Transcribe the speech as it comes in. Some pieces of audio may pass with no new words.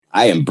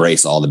I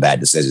embrace all the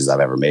bad decisions I've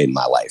ever made in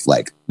my life.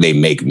 Like they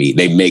make me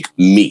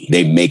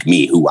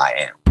who I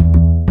am.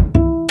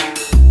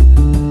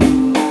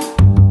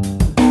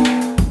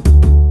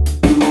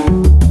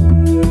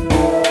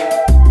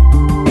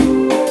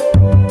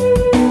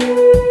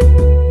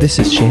 This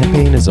is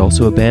Champaign is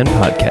Also a Band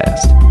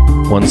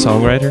podcast. One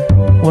songwriter,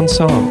 one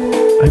song.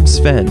 I'm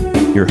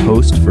Sven, your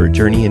host for a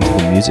journey into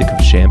the music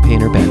of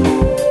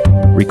Champaign-Urbana.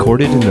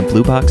 Recorded in the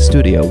Blue Box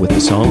studio with a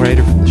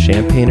songwriter from the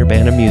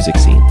Champaign-Urbana music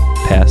scene,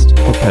 past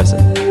or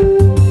present.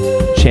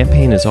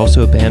 Champaign is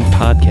Also a Band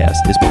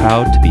podcast is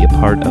proud to be a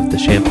part of the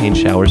Champaign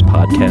Showers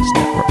Podcast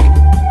Network.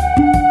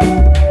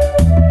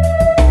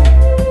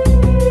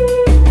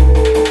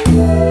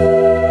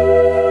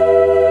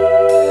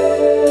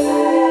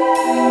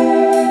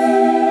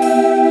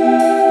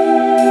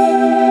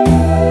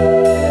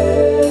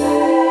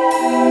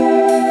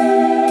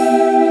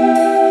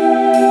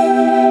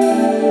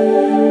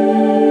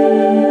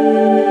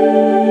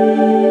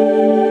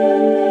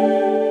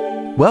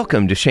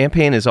 Welcome to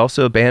Champaign is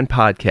Also a Band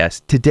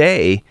podcast.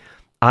 Today,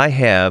 I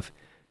have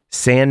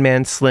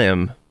Sandman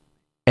Slim,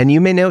 and you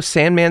may know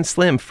Sandman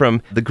Slim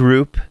from the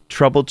group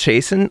Trouble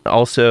Chasin'.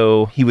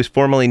 Also, he was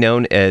formerly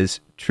known as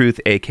Truth,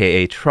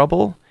 aka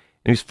Trouble,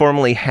 and he was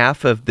formerly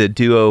half of the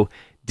duo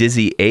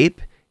Dizzy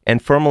Ape,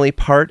 and formerly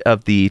part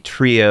of the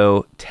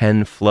trio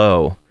 10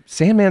 Flow.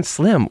 Sandman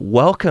Slim,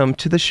 welcome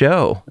to the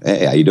show.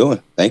 Hey, how you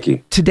doing? Thank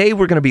you. Today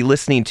we're going to be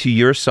listening to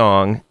your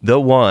song, The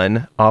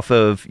One, off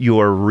of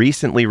your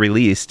recently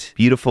released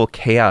Beautiful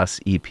Chaos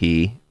EP.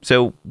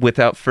 So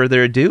without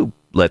further ado,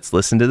 let's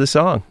listen to the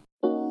song.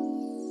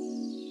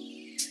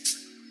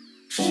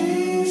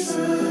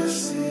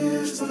 Jesus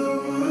is the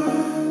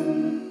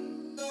one.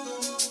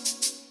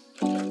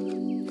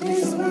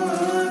 He's the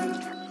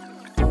one.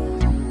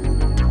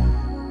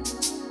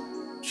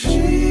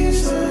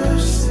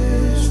 Jesus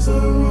is the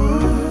one.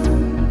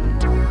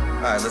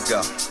 Alright, let's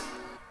go.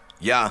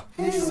 Yeah.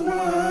 He's the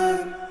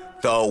one.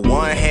 Throw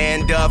one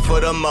hand up for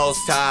the most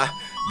high,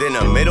 then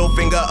a middle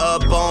finger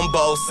up on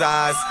both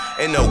sides.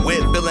 In the whip,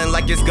 feeling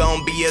like it's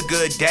gonna be a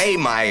good day.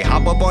 Might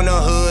hop up on the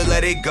hood,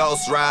 let it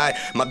ghost ride.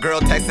 My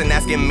girl texting,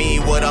 asking me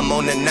what I'm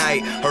on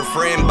tonight. Her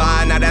friend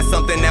by, now that's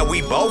something that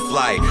we both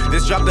like.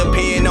 Just dropped a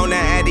pin on the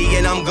Addy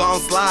and I'm gon'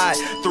 slide.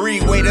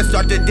 3-way to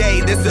start the day,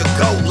 this a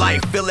GOAT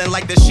life. Feeling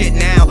like the shit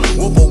now.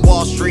 Wolf of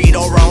Wall Street,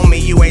 or on me,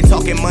 you ain't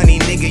talking money,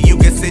 nigga, you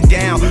can sit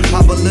down.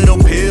 Pop a little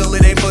pill,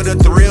 it ain't for the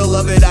thrill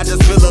of it. I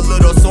just feel a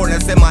little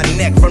soreness in my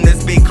neck from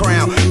this big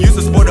crown. Used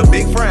to sport a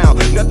big frown.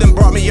 Nothing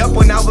brought me up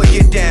when I would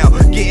get down.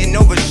 Getting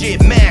over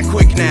shit mad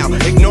quick now.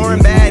 Ignoring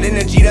bad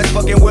energy that's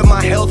fucking with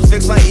my health.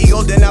 Fix my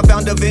ego, then I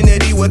found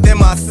divinity within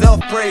myself.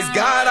 Praise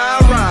God,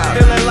 I rise.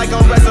 Feeling like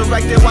I'm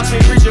resurrected,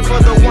 watching preaching for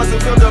the ones who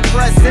feel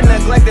depressed and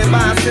neglected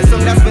by a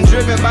system that's been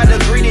driven by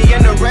the greedy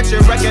and the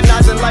wretched.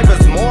 Recognizing life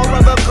is more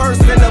of a curse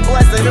than a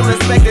blessing. Feel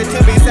expected to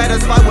be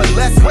satisfied with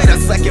less. Wait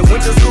a second,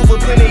 went to school for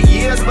plenty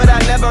years, but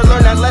I never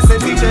learned that lesson.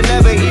 Teacher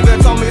never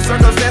even told me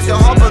circumstance can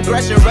halt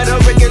progression.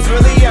 Rhetoric is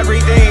really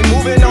everything.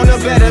 Moving on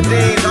to better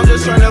things. I'm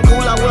just trying to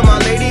cool out with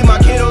my lady, my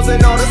kiddos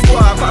and all the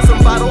squad. Pop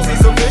some bottles, eat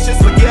some fish and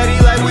spaghetti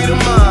like we the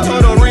mob.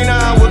 Total arena,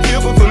 I would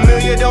kill for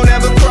familiar, don't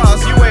ever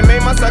cross. You ain't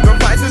made my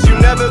sacrifices, you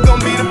never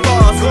gon' be the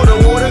boss. Go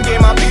to war to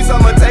gain my peace,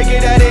 I'ma take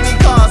it at any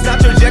cost.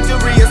 That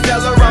trajectory is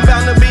stellar, I'm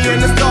bound to be in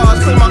the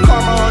stars. Clear my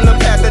karma on the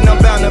path and I'm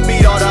bound to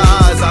beat all the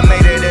odds. I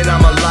made it and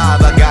I'm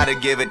alive, I gotta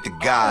give it to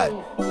God.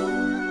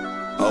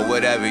 Or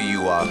whatever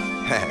you are.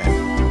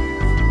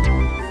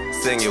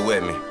 Sing it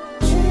with me.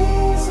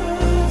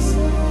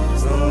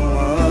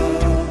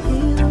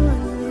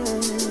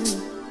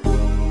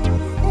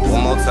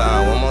 One more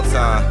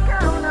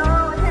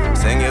time.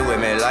 Sing it with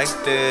me like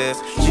this.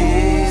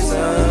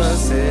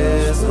 Jesus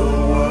is the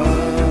one.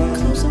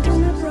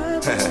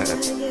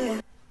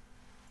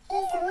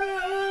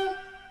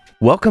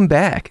 Welcome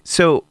back.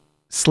 So,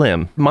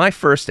 Slim, my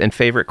first and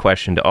favorite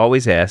question to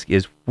always ask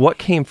is, what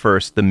came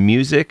first, the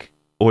music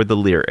or the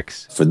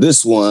lyrics? For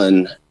this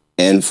one,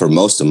 and for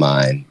most of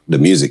mine, the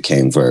music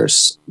came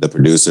first. The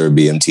producer,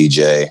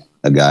 BMTJ,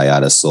 a guy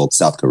out of Seoul,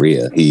 South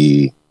Korea,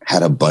 he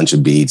had a bunch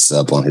of beats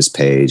up on his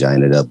page. I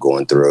ended up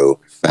going through,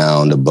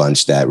 found a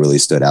bunch that really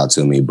stood out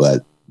to me,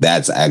 but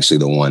that's actually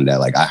the one that,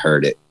 like, I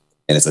heard it.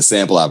 And it's a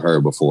sample I've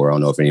heard before. I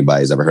don't know if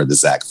anybody's ever heard the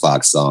Zach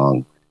Fox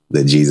song,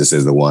 The Jesus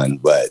is the One,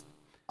 but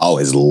I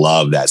always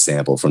loved that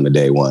sample from the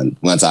day one.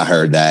 Once I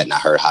heard that and I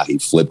heard how he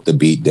flipped the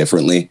beat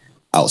differently,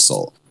 I was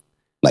sold.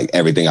 Like,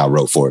 everything I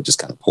wrote for it just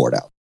kind of poured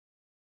out.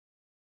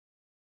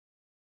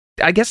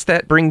 I guess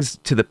that brings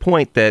to the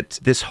point that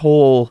this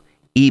whole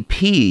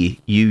EP, you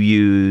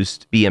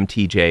used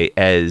BMTJ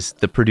as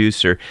the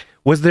producer.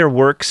 Was their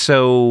work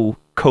so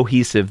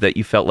cohesive that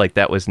you felt like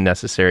that was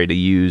necessary to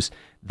use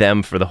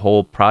them for the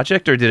whole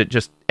project, or did it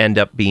just end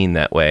up being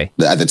that way?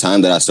 At the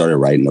time that I started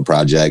writing the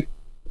project,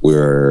 we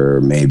were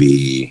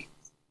maybe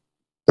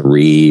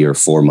 3 or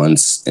 4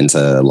 months into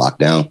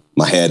lockdown.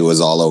 My head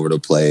was all over the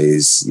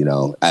place, you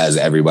know, as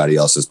everybody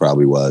else's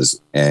probably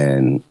was.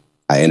 And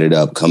I ended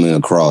up coming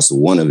across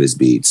one of his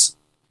beats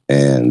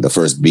And the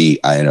first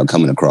beat I ended up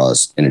coming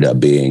across ended up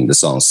being the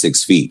song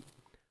 6 Feet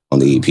on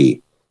the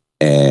EP.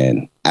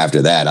 And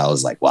after that, I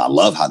was like, well, I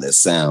love how this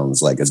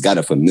sounds. Like, it's got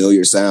a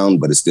familiar sound,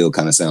 but it still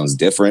kind of sounds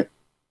different.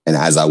 And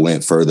as I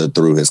went further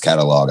through his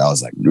catalog, I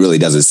was like, it really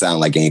doesn't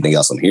sound like anything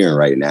else I'm hearing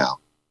right now.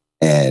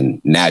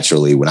 And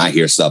naturally, when I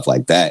hear stuff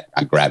like that,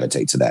 I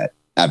gravitate to that.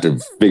 After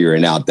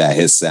figuring out that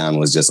his sound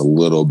was just a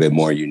little bit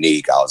more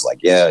unique, I was like,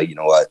 yeah, you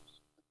know what?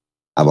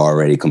 I've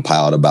already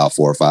compiled about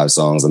 4 or 5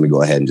 songs. Let me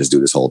go ahead and just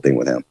do this whole thing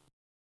with him.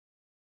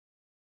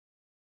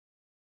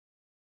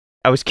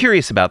 I was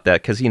curious about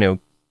that because,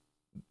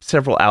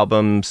 several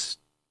albums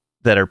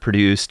that are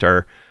produced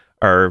are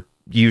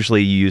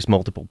usually you use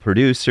multiple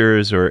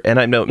producers, and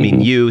I don't mean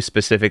you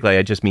specifically,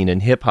 I just mean in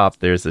hip hop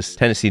there's this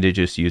tendency to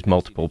just use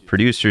multiple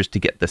producers to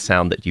get the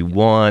sound that you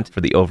want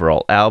for the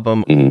overall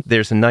album.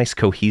 There's a nice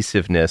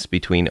cohesiveness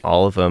between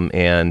all of them,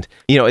 and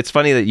it's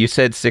funny that you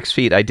said 6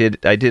 Feet. I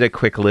did a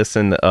quick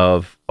listen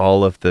of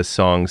all of the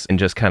songs and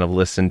just kind of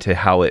listen to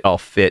how it all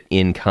fit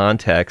in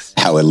context.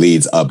 How it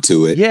leads up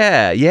to it.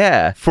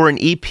 Yeah. For an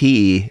EP,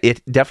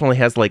 it definitely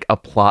has like a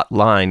plot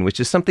line, which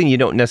is something you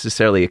don't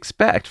necessarily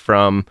expect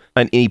from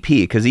an EP,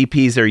 because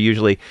EPs are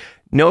usually,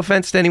 no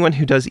offense to anyone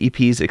who does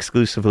EPs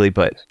exclusively,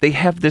 but they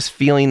have this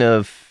feeling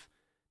of,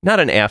 not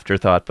an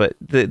afterthought, but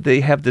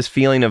they have this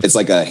feeling of... It's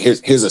like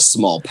here's a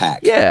small pack.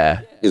 Yeah.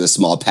 Here's a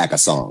small pack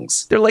of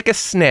songs. They're like a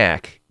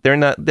snack. They're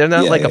not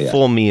like a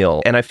full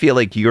meal. And I feel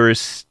like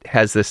yours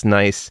has this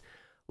nice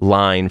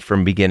line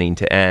from beginning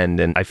to end.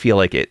 And I feel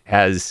like it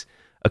has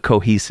a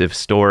cohesive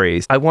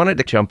story. I wanted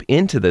to jump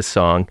into this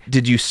song.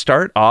 Did you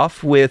start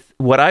off with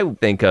what I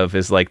think of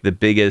as like the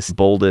biggest,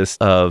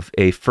 boldest of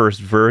a first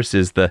verse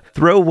is the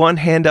throw one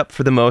hand up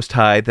for the Most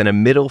High, then a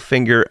middle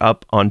finger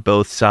up on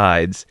both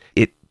sides.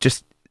 It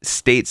just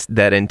states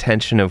that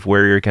intention of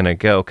where you're going to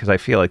go. Because I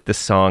feel like this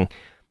song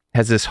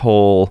has this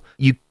whole,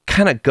 you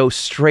kind of go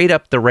straight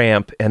up the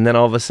ramp, and then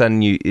all of a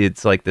sudden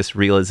it's like this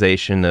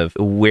realization of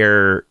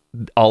where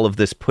all of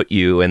this put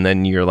you, and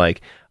then you're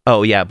like,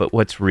 oh yeah, but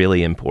what's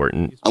really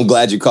important? I'm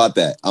glad you caught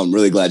that. I'm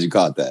really glad you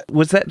caught that.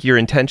 Was that your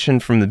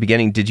intention from the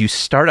beginning? Did you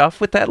start off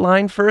with that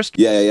line first?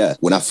 Yeah.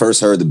 When I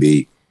first heard the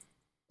beat,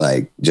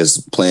 like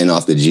just playing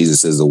off the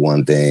Jesus is the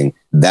one thing,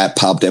 that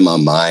popped in my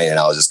mind, and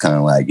I was just kind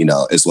of like,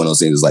 it's one of those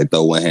things like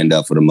throw one hand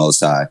up for the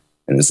Most High,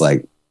 and it's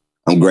like,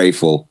 I'm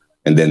grateful.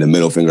 And then the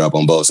middle finger up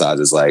on both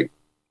sides is like,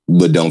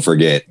 but don't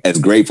forget, as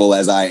grateful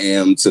as I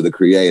am to the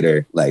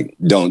Creator, like,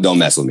 don't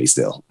mess with me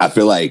still. I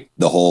feel like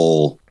the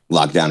whole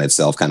lockdown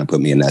itself kind of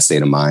put me in that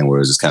state of mind where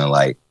it was just kind of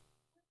like,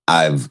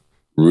 I've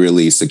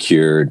really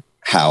secured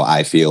how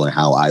I feel and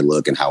how I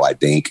look and how I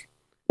think,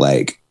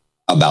 like,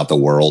 about the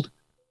world.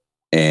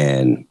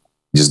 And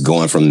just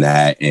going from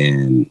that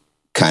and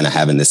kind of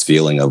having this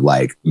feeling of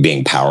like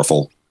being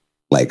powerful.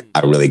 Like, I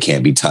really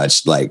can't be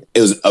touched. Like,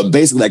 it was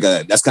basically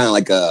that's kind of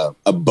like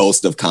a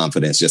boast of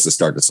confidence just to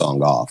start the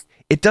song off.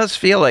 It does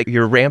feel like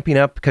you're ramping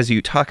up because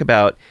you talk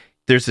about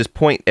there's this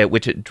point at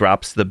which it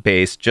drops the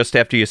bass just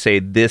after you say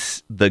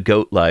this, the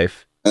goat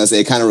life. And I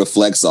say it kind of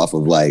reflects off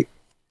of like,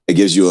 it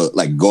gives you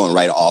like going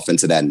right off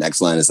into that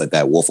next line. It's like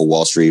that Wolf of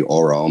Wall Street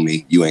aura on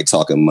me. You ain't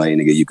talking money,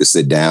 nigga. You could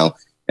sit down.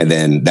 And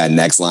then that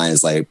next line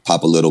is like,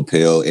 pop a little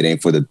pill. It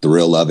ain't for the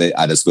thrill of it.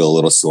 I just feel a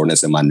little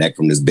soreness in my neck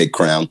from this big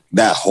crown.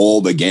 That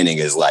whole beginning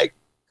is like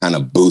kind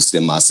of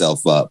boosting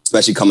myself up,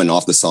 especially coming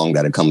off the song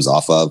that it comes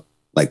off of.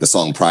 Like the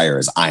song prior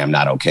is I Am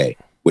Not Okay,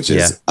 which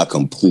is a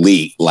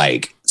complete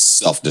like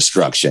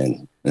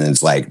self-destruction. And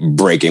it's like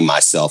breaking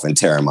myself and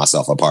tearing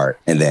myself apart.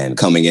 And then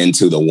coming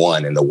into the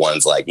one, and the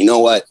one's like, you know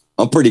what?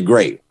 I'm pretty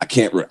great. I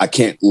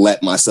can't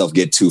let myself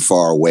get too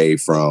far away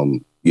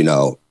from,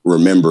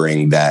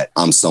 remembering that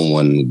I'm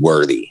someone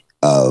worthy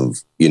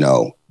of,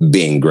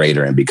 being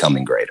greater and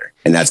becoming greater.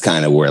 And that's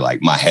kind of where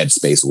like my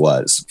headspace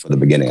was for the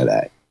beginning of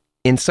that.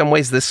 In some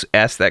ways, this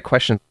asks that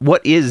question,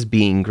 what is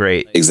being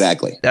great?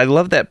 Exactly. I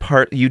love that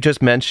part. You just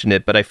mentioned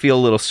it, but I feel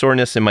a little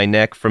soreness in my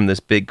neck from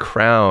this big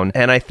crown.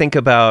 And I think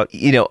about,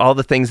 all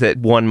the things that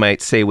one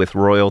might say with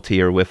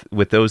royalty or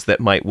with those that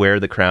might wear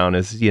the crown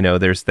is,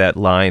 there's that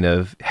line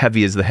of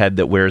heavy is the head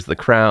that wears the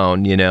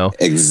crown,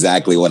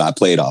 Exactly what I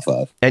played off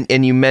of.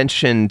 And you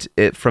mentioned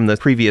it from the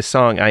previous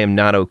song, I Am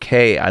Not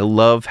Okay. I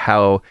love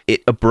how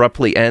it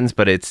abruptly ends,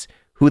 but it's,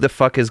 who the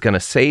fuck is going to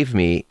save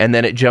me? And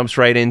then it jumps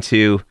right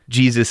into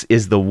Jesus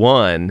is the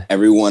one.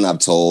 Everyone I've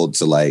told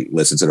to like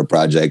listen to the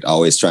project, I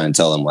always try and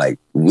tell them like,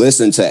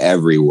 listen to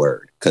every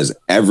word, because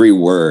every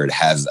word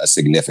has a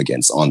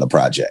significance on the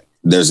project.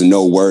 There's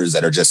no words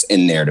that are just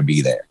in there to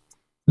be there.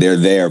 They're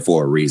there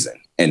for a reason,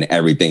 and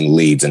everything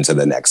leads into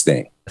the next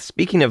thing.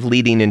 Speaking of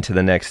leading into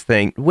the next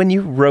thing, when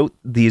you wrote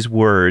these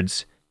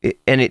words,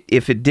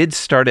 if it did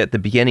start at the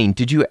beginning,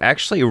 did you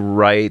actually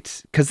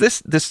write, because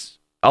this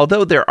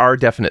although there are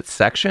definite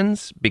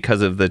sections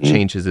because of the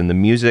changes in the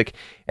music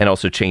and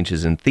also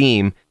changes in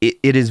theme,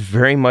 it is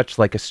very much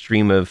like a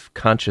stream of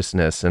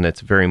consciousness, and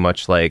it's very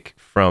much like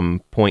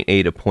from point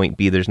A to point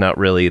B. There's not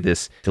really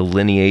this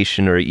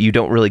delineation, or you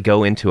don't really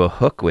go into a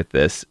hook with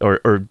this,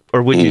 or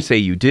would you say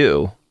you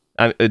do?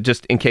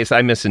 Just in case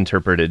I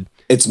misinterpreted.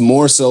 It's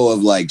more so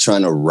of like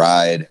trying to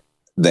ride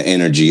the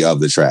energy of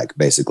the track,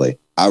 basically.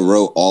 I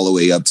wrote all the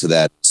way up to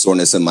that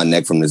soreness in my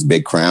neck from this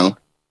big crown.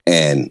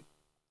 And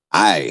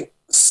I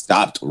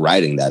stopped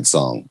writing that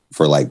song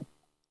for like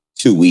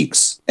 2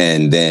 weeks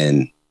and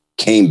then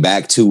came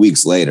back 2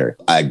 weeks later.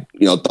 I,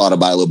 thought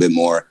about it a little bit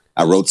more.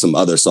 I wrote some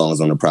other songs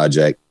on the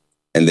project.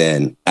 And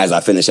then as I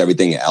finished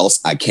everything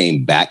else, I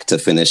came back to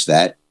finish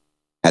that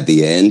at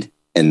the end.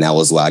 And that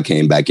was why I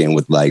came back in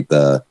with like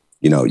the,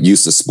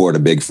 used to sport a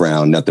big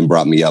frown. Nothing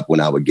brought me up when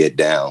I would get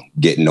down,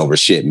 getting over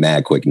shit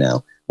mad quick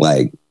now.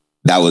 Like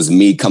that was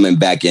me coming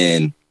back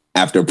in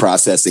after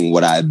processing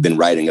what I've been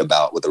writing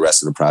about with the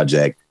rest of the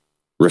project,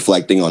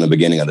 reflecting on the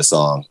beginning of the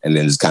song. And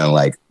then just kind of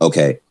like,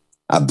 okay,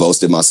 I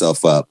boasted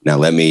myself up. Now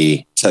let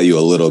me tell you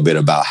a little bit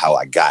about how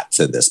I got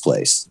to this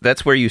place.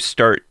 That's where you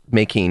start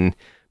making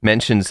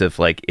mentions of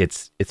like,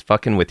 it's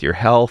fucking with your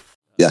health.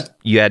 Yeah.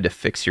 You had to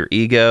fix your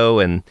ego.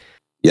 And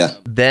yeah.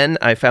 Then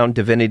I found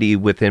divinity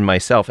within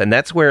myself. And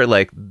that's where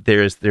like,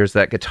 there's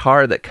that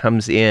guitar that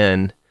comes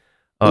in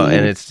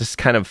and it's just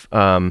kind of,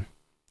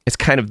 it's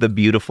kind of the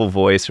beautiful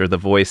voice or the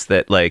voice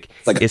that like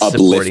is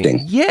uplifting.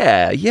 Supporting.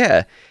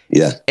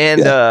 Yeah.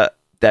 And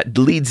that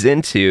leads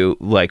into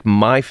like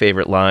my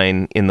favorite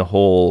line in the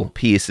whole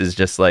piece is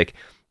just like,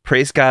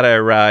 praise God I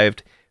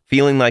arrived,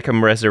 feeling like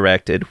I'm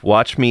resurrected.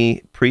 Watch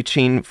me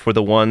preaching for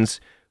the ones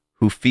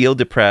who feel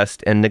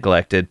depressed and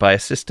neglected by a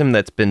system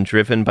that's been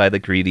driven by the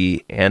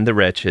greedy and the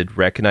wretched,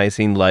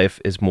 recognizing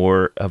life is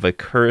more of a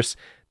curse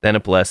than a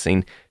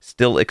blessing,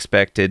 still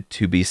expected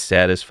to be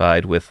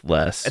satisfied with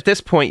less. At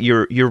this point,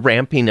 you're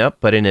ramping up,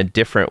 but in a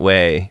different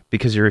way,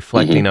 because you're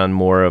reflecting on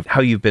more of how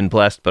you've been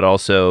blessed, but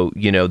also,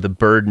 the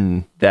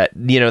burden that,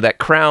 that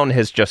crown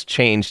has just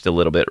changed a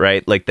little bit,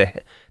 right? Like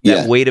that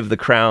weight of the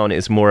crown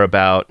is more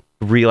about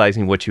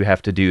realizing what you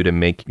have to do to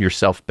make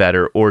yourself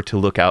better or to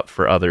look out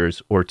for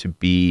others or to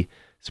be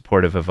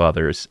supportive of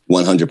others.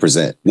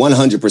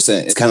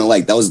 100%. It's kind of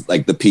like, that was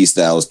like the piece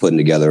that I was putting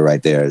together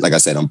right there. Like I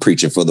said, I'm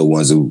preaching for the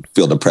ones who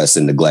feel depressed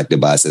and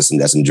neglected by a system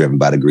that's been driven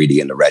by the greedy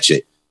and the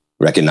wretched,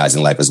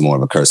 recognizing life as more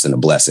of a curse than a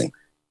blessing.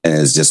 And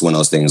it's just one of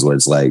those things where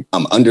it's like,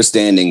 I'm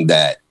understanding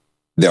that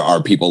there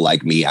are people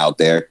like me out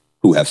there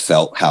who have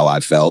felt how I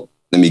felt.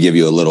 Let me give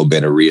you a little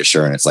bit of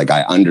reassurance. Like,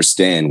 I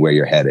understand where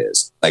your head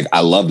is. Like,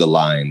 I love the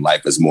line,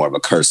 life is more of a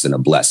curse than a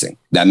blessing.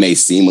 That may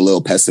seem a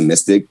little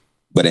pessimistic,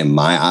 but in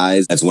my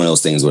eyes, that's one of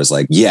those things where it's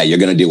like, yeah, you're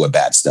going to deal with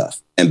bad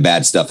stuff. And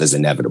bad stuff is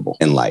inevitable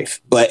in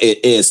life. But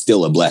it is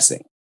still a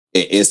blessing.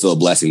 It is still a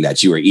blessing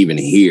that you are even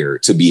here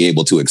to be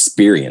able to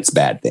experience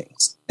bad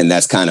things. And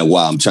that's kind of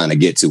why I'm trying to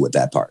get to with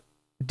that part.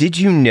 Did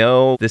you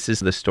know this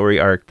is the story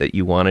arc that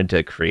you wanted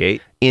to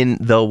create in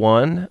The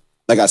One?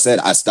 Like I said,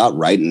 I stopped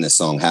writing this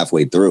song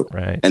halfway through.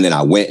 Right. And then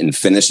I went and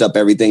finished up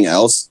everything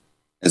else.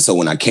 And so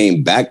when I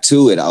came back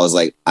to it, I was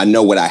like, I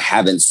know what I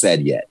haven't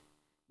said yet,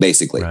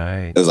 basically.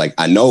 Right. It was like,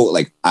 I know,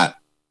 like, I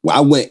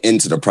went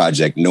into the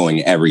project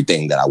knowing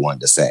everything that I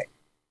wanted to say.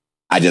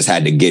 I just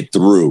had to get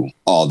through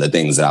all the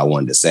things that I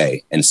wanted to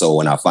say. And so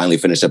when I finally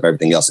finished up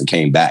everything else and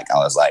came back, I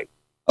was like,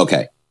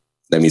 okay,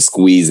 let me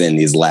squeeze in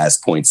these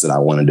last points that I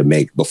wanted to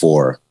make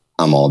before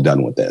I'm all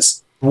done with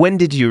this. When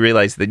did you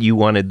realize that you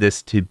wanted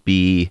this to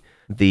be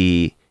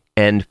the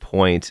end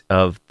point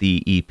of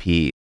the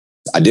EP?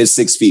 I did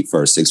 6 Feet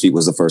first. 6 Feet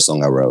was the first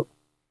song I wrote.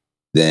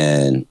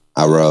 Then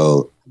I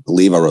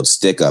believe I wrote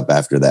Stick Up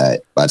after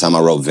that. By the time I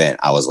wrote Vent,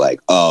 I was like,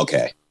 oh,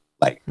 okay.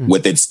 Like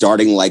with it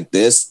starting like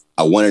this,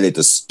 I wanted it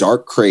to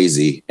start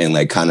crazy and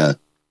like kind of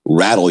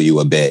rattle you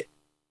a bit.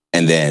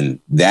 And then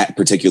that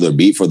particular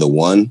beat for The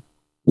One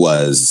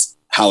was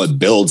how it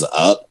builds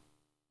up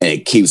and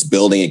it keeps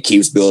building and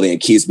keeps building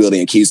and keeps building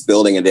and keeps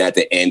building. And then at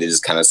the end, it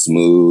just kind of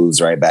smooths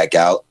right back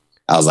out.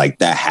 I was like,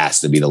 that has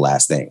to be the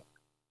last thing.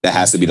 That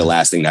has to be the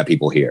last thing that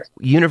people hear.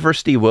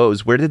 University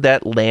Woes, where did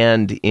that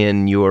land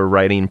in your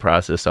writing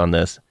process on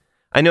this?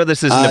 I know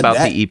this isn't about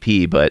the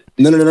EP, but...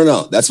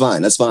 No. That's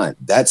fine.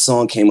 That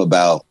song came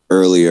about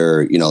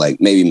earlier,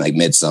 like maybe like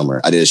midsummer.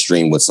 I did a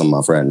stream with some of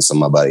my friends,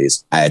 some of my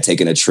buddies. I had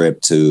taken a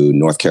trip to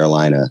North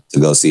Carolina to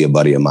go see a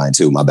buddy of mine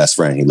too. My best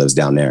friend, he lives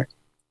down there.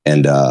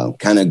 And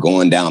kind of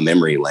going down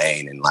memory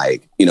lane and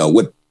like,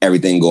 with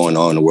everything going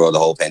on in the world, the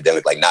whole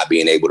pandemic, like not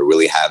being able to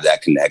really have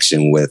that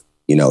connection with,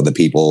 the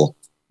people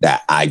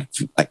that I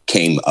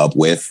came up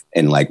with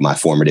in like my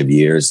formative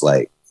years,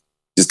 like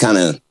just kind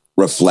of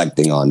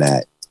reflecting on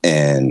that.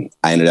 And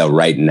I ended up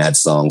writing that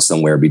song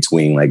somewhere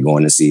between like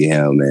going to see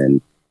him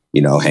and,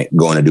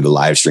 going to do the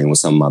live stream with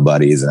some of my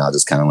buddies. And I was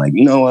just kind of like,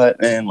 you know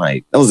what, man,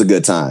 like that was a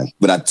good time.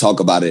 But I talk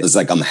about it. It's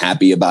like, I'm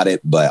happy about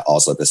it. But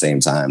also at the same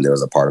time, there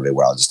was a part of it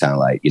where I was just kind of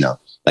like,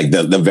 like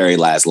the very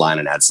last line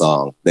in that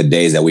song, the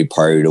days that we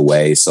partied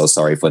away. So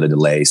sorry for the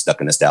delay,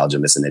 stuck in nostalgia,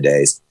 missing the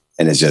days.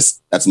 And it's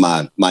just, that's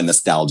my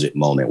nostalgic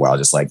moment where I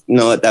was just like, you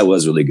know what, that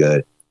was really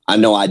good. I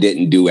know I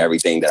didn't do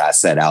everything that I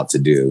set out to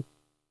do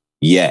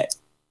yet,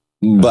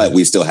 but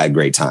we still had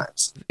great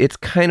times. It's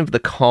kind of the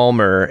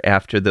calmer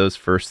after those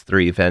first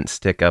three events,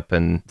 Stick Up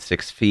and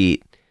 6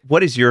 Feet.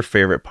 What is your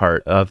favorite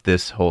part of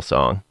this whole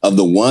song? Of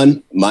the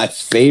one, my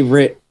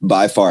favorite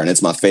by far, and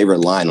it's my favorite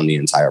line on the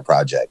entire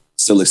project,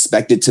 still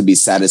expected to be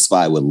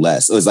satisfied with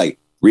less. It was like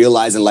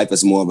realizing life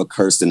is more of a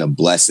curse than a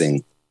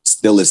blessing,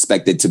 still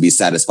expected to be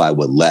satisfied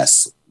with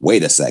less.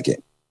 Wait a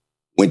second.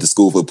 Went to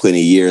school for plenty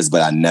of years,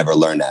 but I never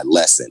learned that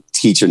lesson.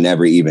 Teacher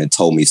never even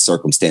told me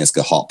circumstance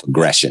could halt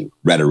progression.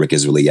 Rhetoric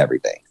is really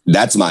everything.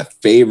 That's my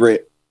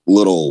favorite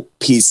little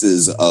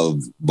pieces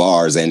of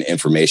bars and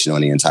information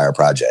on the entire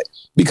project,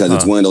 because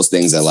it's one of those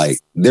things that, like,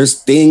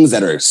 there's things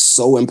that are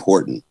so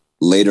important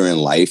later in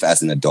life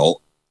as an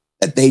adult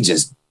that they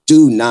just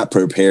do not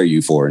prepare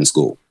you for in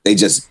school. They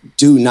just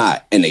do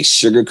not. And they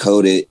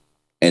sugarcoat it,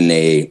 and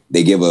they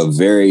give a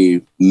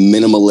very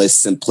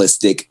minimalist,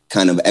 simplistic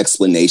kind of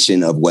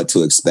explanation of what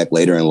to expect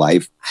later in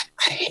life.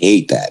 I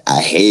hate that.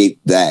 I hate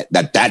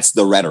that's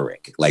the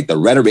rhetoric. Like, the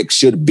rhetoric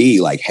should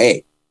be like,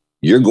 hey,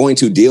 you're going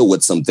to deal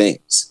with some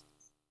things.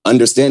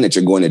 Understand that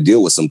you're going to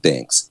deal with some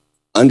things.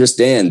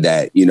 Understand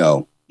that,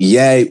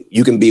 yeah,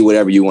 you can be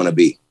whatever you want to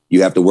be.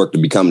 You have to work to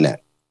become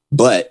that.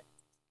 But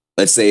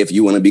let's say if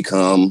you want to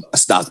become a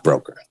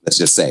stockbroker, let's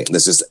just an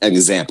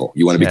example.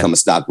 You want to become a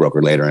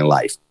stockbroker later in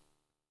life.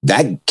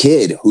 That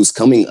kid who's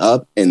coming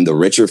up in the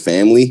richer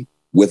family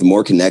with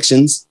more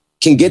connections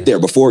can get there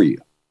before you.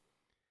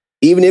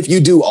 Even if you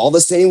do all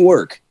the same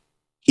work,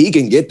 he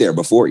can get there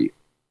before you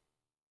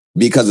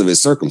because of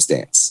his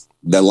circumstance.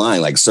 The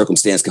line, like,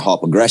 circumstance can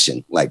halt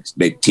progression. Like,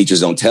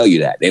 teachers don't tell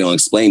you that. They don't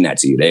explain that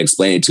to you. They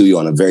explain it to you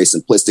on a very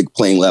simplistic,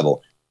 plain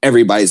level.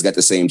 Everybody's got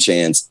the same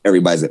chance.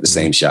 Everybody's got the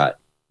same shot.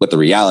 But the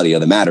reality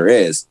of the matter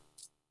is,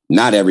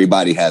 not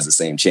everybody has the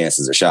same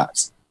chances or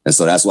shots. And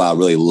so that's why I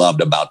really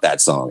loved about that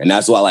song. And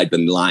that's why I like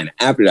the line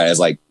after that is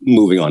like,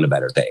 moving on to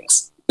better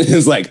things.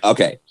 It's like,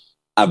 okay,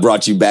 I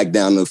brought you back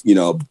down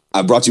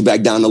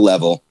to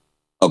level.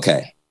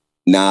 Okay,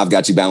 now I've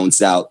got you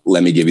balanced out.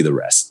 Let me give you the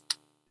rest.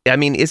 I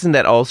mean, isn't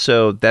that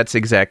also, that's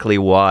exactly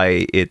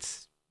why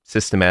it's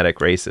systematic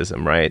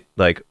racism, right?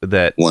 Like,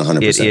 that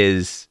 100%. It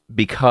is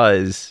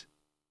because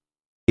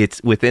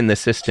it's within the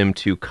system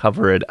to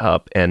cover it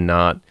up and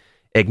not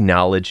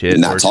acknowledge it,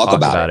 not or talk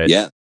about it.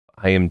 Yeah.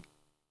 I am,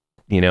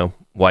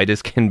 white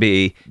as can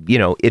be,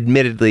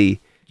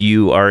 admittedly,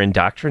 you are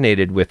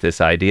indoctrinated with this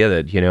idea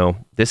that,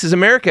 this is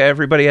America,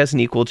 everybody has an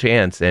equal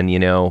chance. And,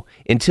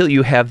 until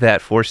you have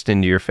that forced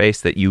into your face,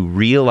 that you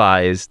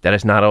realize that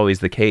is not always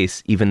the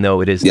case, even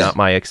though it is not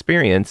my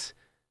experience,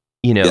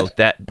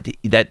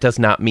 that does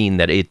not mean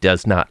that it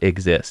does not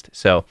exist.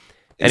 So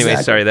anyway,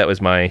 sorry, that was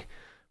my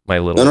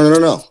little...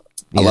 No.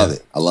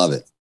 I love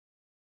it.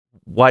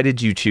 Why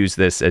did you choose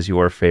this as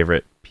your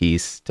favorite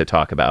piece to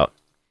talk about?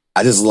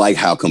 I just like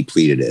how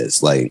complete it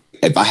is. Like,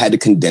 if I had to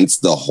condense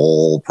the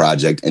whole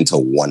project into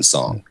one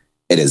song,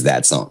 it is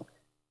that song.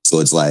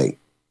 So it's like,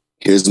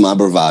 here's my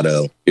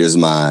bravado, here's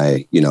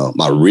my,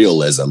 my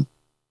realism,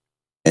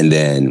 and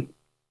then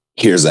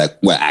here's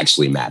what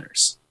actually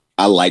matters.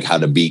 I like how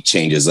the beat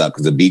changes up,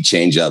 because the beat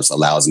change ups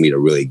allows me to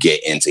really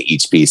get into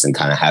each piece and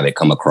kind of have it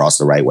come across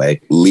the right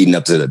way, leading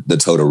up to the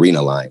Total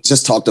Arena line.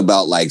 Just talked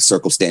about, like,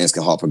 circumstance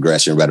can halt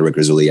progression, rhetoric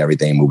is really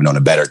everything, moving on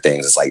to better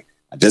things. It's like,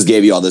 I just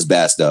gave you all this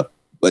bad stuff,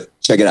 but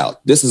check it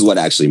out. This is what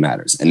actually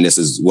matters. And this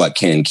is what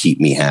can keep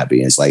me happy.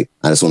 And it's like,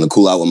 I just want to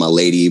cool out with my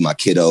lady, my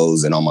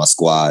kiddos, and all my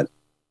squad,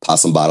 pop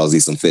some bottles,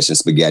 eat some fish and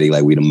spaghetti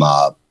like we the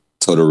mob.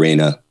 Total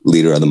Arena,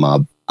 leader of the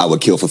mob. I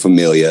would kill for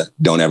familia.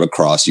 Don't ever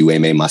cross. You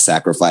ain't made my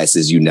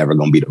sacrifices. You never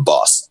gonna be the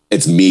boss.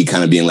 It's me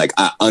kind of being like,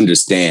 I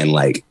understand,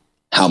 like,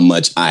 how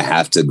much I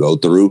have to go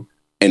through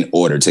in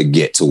order to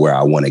get to where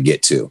I want to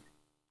get to.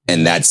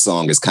 And that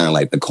song is kind of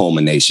like the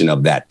culmination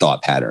of that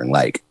thought pattern.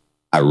 Like,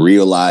 I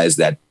realize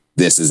that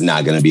this is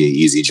not going to be an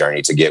easy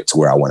journey to get to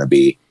where I want to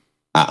be.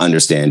 I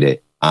understand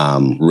it.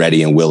 I'm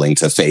ready and willing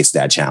to face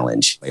that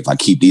challenge. If I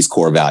keep these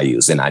core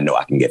values, then I know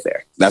I can get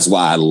there. That's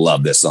why I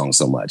love this song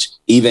so much.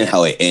 Even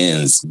how it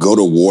ends, go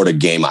to war to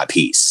gain my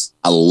peace.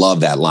 I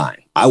love that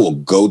line. I will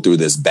go through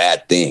this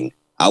bad thing.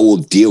 I will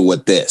deal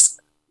with this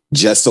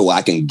just so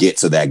I can get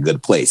to that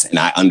good place. And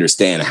I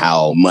understand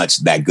how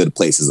much that good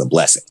place is a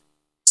blessing.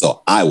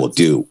 So I will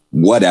do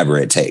whatever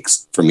it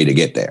takes for me to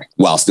get there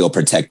while still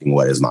protecting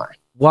what is mine.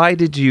 Why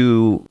did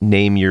you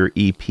name your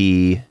EP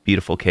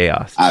Beautiful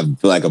Chaos? I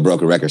feel like a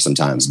broken record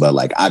sometimes, but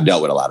like, I've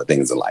dealt with a lot of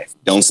things in life.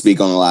 Don't speak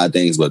on a lot of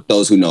things, but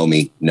those who know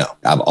me know.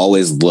 I've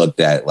always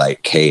looked at,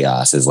 like,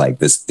 chaos as like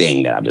this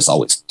thing that I've just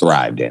always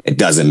thrived in. It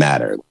doesn't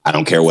matter. I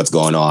don't care what's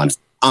going on.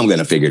 I'm going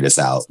to figure this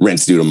out.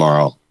 Rent's due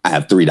tomorrow. I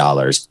have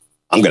 $3.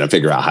 I'm going to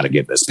figure out how to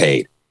get this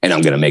paid, and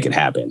I'm going to make it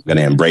happen. I'm going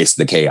to embrace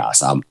the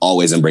chaos. I'm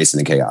always embracing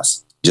the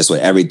chaos. Just with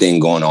everything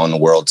going on in the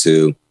world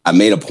too. I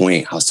made a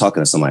point, I was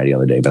talking to somebody the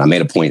other day, but I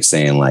made a point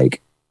saying,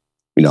 like,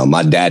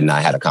 my dad and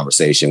I had a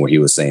conversation where he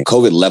was saying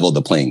COVID leveled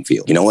the playing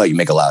field. You know what? You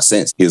make a lot of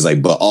sense. He was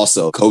like, but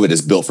also COVID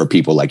is built for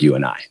people like you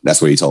and I.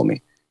 That's what he told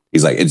me.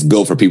 He's like, it's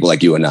built for people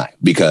like you and I,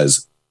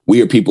 because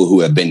we are people who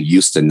have been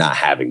used to not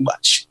having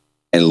much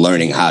and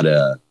learning how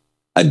to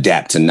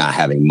adapt to not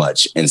having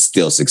much and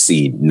still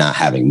succeed not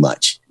having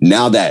much.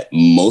 Now that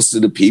most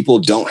of the people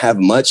don't have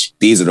much,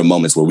 these are the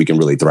moments where we can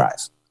really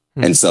thrive.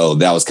 And so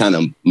that was kind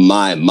of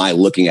my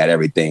looking at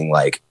everything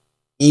like,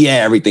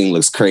 yeah, everything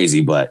looks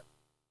crazy, but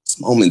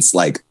this moment's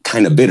like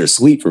kind of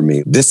bittersweet for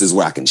me. This is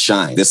where I can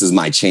shine. This is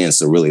my chance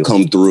to really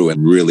come through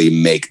and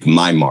really make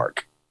my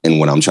mark in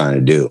what I'm trying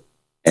to do.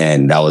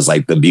 And that was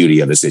like the beauty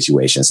of the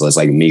situation. So it's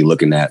like me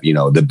looking at, you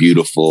know, the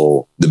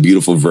beautiful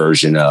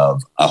version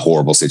of a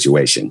horrible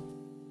situation.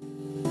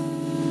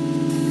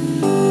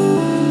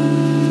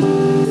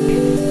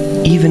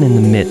 Even in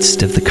the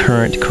midst of the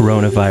current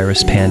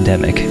coronavirus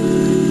pandemic,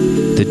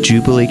 the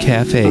Jubilee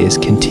Cafe is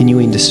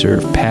continuing to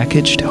serve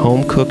packaged,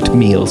 home-cooked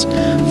meals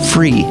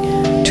free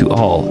to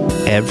all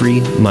every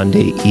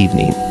Monday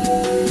evening,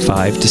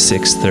 5 to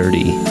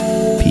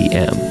 6:30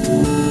 p.m.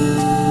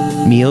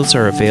 Meals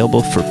are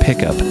available for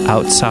pickup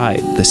outside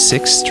the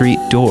 6th Street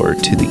door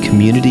to the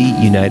Community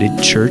United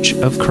Church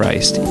of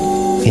Christ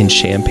in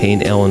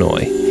Champaign,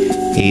 Illinois,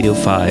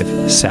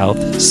 805 South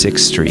 6th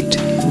Street.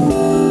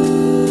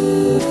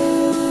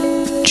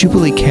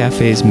 Jubilee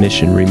Cafe's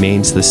mission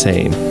remains the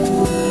same.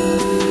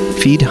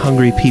 Feed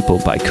hungry people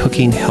by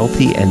cooking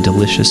healthy and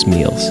delicious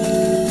meals.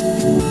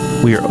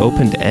 We are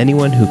open to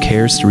anyone who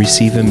cares to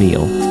receive a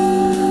meal.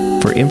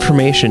 For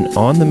information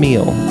on the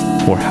meal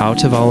or how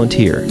to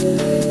volunteer,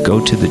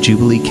 go to the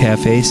Jubilee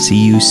Cafe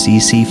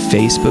CUCC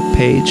Facebook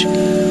page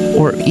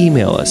or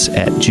email us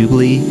at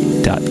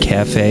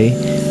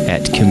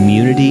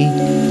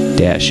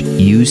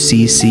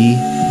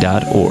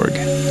jubilee.cafe@community-ucc.org.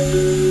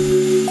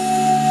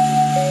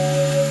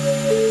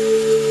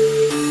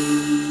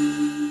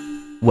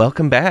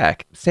 Welcome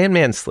back.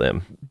 Sandman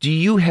Slim, do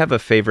you have a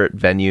favorite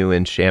venue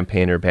in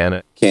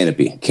Champaign-Urbana?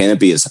 Canopy.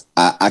 Canopy is,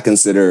 I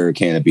consider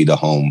Canopy the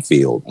home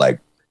field. Like,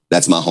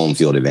 that's my home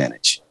field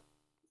advantage.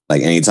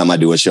 Like, anytime I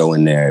do a show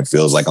in there, it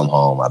feels like I'm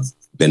home. I've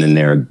been in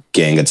there a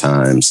gang of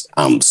times.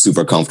 I'm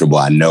super comfortable.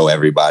 I know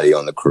everybody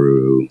on the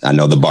crew. I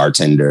know the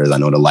bartenders. I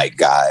know the light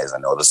guys. I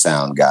know the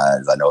sound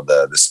guys. I know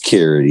the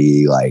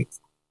security. Like,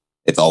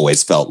 it's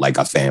always felt like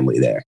a family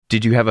there.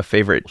 Did you have a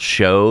favorite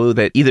show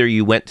that either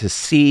you went to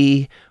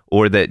see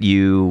or that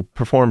you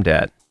performed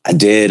at? I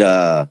did.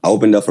 I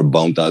opened up for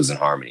Bone Thugs and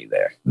Harmony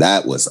there.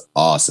 That was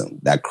awesome.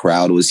 That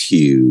crowd was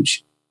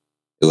huge.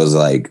 It was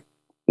like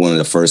one of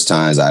the first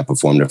times I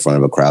performed in front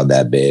of a crowd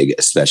that big,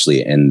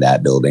 especially in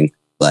that building.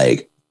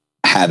 Like,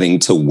 having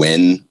to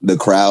win the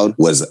crowd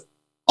was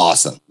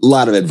awesome. A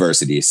lot of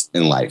adversities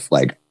in life.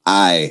 Like,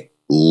 I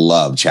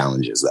love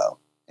challenges though.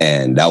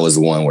 And that was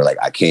the one where like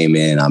I came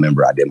in, I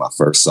remember I did my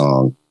first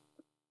song.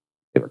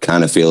 They were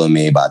kind of feeling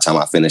me. By the time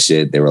I finished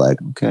it, they were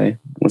like, okay,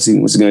 what's he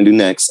going to do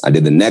next? I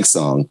did the next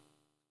song.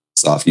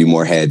 Saw a few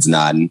more heads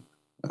nodding.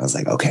 I was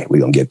like, okay, we're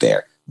going to get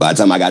there. By the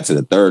time I got to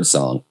the third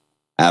song,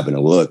 I happened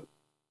to look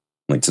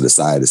like to the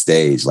side of the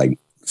stage, like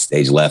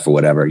stage left or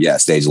whatever. Yeah,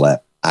 stage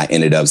left. I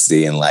ended up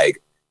seeing like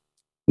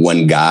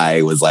one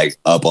guy was like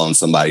up on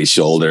somebody's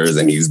shoulders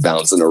and he's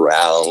bouncing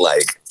around,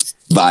 like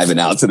vibing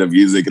out to the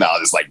music. And I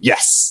was just like,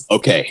 yes,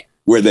 okay,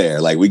 we're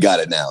there. Like, we got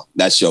it now.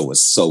 That show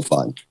was so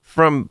fun.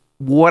 From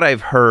what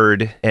I've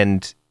heard,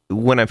 and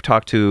when I've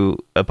talked to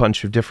a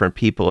bunch of different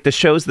people, the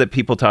shows that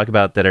people talk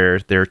about that are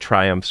their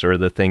triumphs or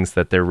the things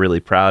that they're really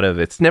proud of,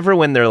 it's never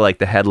when they're like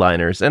the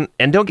headliners. And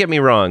don't get me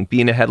wrong,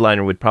 being a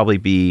headliner would probably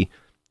be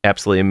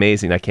absolutely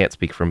amazing. I can't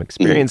speak from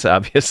experience,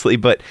 obviously,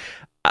 but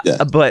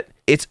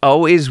it's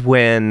always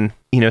when,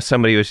 you know,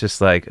 somebody was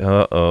just like,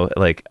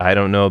 like, I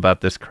don't know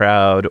about this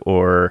crowd,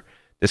 or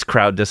this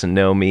crowd doesn't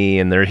know me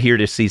and they're here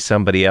to see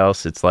somebody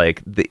else. It's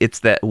like,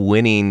 it's that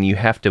winning, you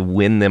have to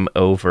win them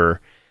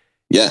over.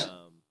 Yeah.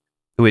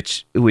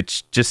 Which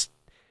just,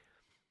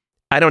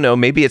 I don't know,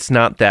 maybe it's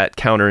not that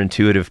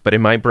counterintuitive, but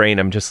in my brain,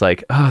 I'm just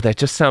like, oh, that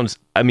sounds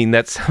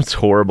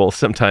horrible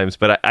sometimes,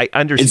 but I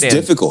understand.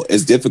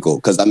 It's difficult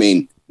because, I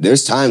mean,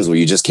 there's times where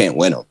you just can't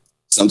win them.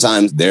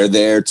 Sometimes they're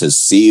there to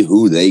see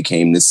who they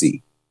came to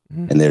see.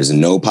 And there's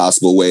no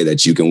possible way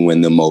that you can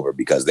win them over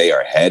because they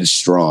are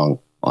headstrong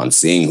on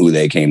seeing who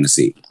they came to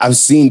see. I've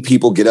seen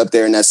people get up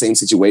there in that same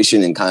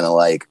situation and kind of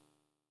like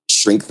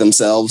shrink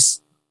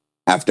themselves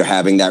after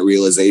having that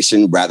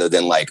realization, rather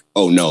than like,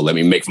 oh no, let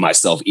me make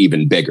myself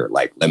even bigger.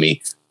 Like, let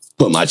me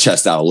put my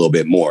chest out a little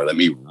bit more. Let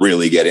me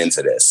really get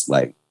into this.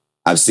 Like,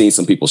 I've seen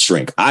some people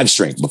shrink. I've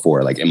shrank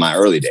before, like in my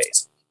early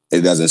days. It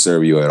doesn't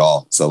serve you at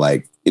all. So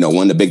like, you know,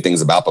 one of the big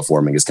things about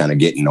performing is kind of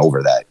getting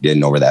over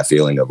that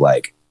feeling of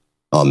like,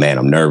 oh man,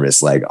 I'm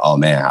nervous. Like, oh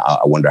man,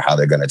 I wonder how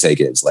they're going to take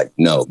it. It's like,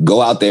 no,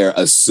 go out there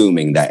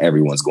assuming that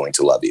everyone's going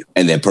to love you,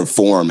 and then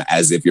perform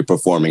as if you're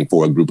performing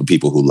for a group of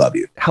people who love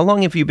you. How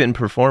long have you been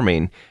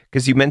performing?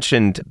 Because you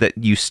mentioned that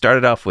you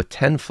started off with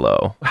 10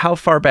 Flow. How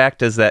far back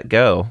does that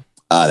go?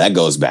 That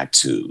goes back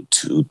to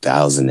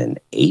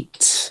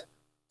 2008.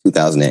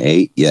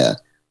 2008, yeah.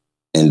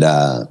 And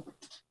that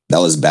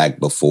was back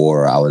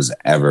before I was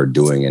ever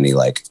doing any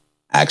like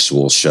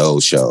actual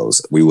shows.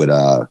 We would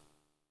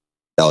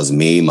that was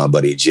me, my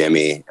buddy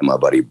Jimmy, and my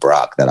buddy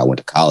Brock that I went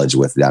to college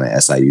with down at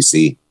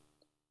SIUC.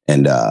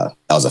 And that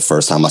was the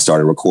first time I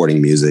started recording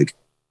music.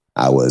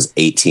 I was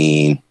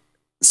 18,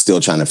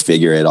 still trying to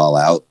figure it all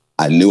out.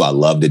 I knew I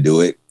loved to do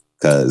it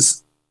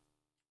because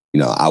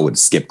I would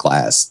skip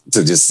class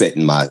to just sit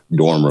in my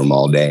dorm room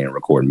all day and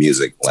record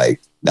music.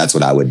 Like, that's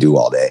what I would do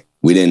all day.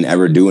 We didn't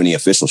ever do any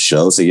official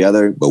shows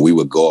together, but we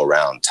would go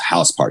around to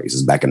house parties. It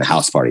was back in the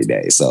house party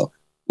days. So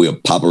we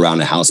would pop around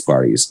to house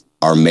parties.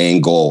 Our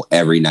main goal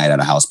every night at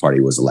a house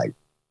party was like,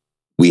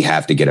 we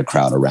have to get a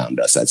crowd around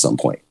us at some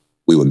point.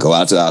 We would go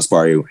out to the house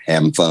party,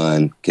 having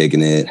fun,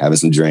 kicking it, having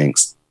some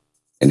drinks,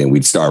 and then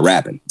we'd start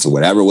rapping. So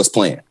whatever was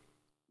playing,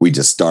 we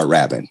just start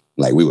rapping.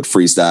 Like, we would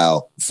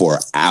freestyle for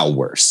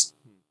hours,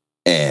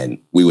 and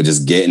we would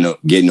just get in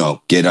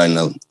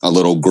a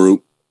little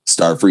group,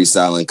 start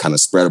freestyling, kind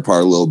of spread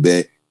apart a little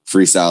bit,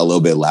 freestyle a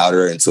little bit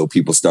louder until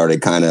people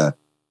started kind of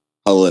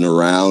huddling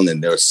around.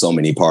 And there were so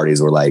many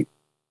parties where, like,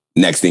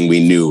 next thing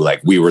we knew,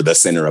 like, we were the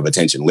center of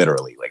attention,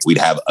 literally. Like, we'd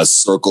have a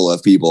circle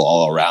of people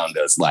all around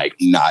us, like,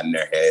 nodding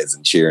their heads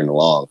and cheering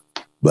along.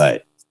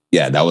 But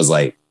yeah,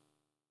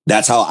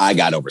 that's how I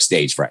got over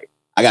stage fright.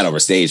 I got over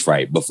stage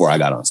fright before I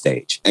got on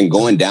stage. And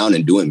going down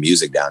and doing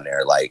music down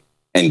there, like,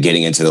 and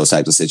getting into those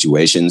types of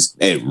situations,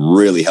 it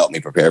really helped me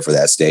prepare for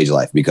that stage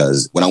life.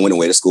 Because when I went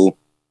away to school,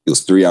 it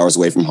was 3 hours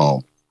away from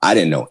home. I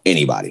didn't know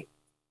anybody.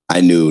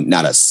 I knew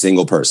not a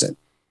single person.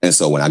 And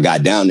so when I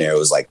got down there, it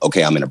was like,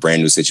 okay, I'm in a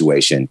brand new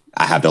situation.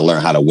 I have to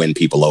learn how to win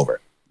people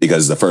over,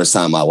 because the first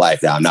time in my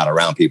life that I'm not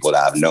around people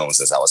that I've known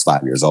since I was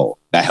 5 years old.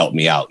 That helped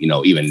me out.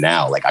 Even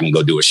now, like, I can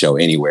go do a show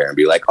anywhere and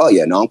be like, oh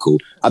yeah, no, I'm cool.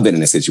 I've been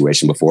in this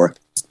situation before.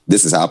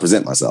 This is how I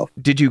present myself.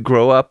 Did you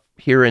grow up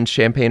here in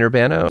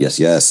Champaign-Urbana?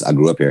 Yes. I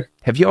grew up here.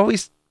 Have you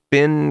always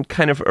been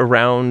kind of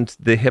around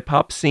the hip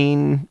hop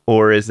scene,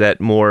 or is that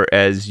more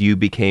as you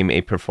became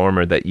a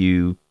performer that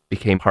you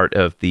became part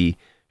of the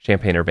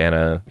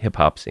Champaign-Urbana hip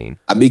hop scene?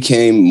 I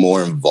became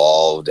more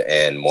involved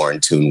and more in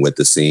tune with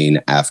the scene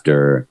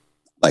after,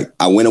 like,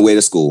 I went away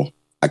to school.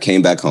 I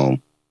came back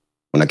home.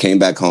 When I came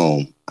back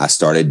home, I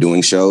started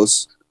doing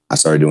shows. I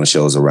started doing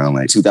shows around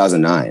like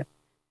 2009.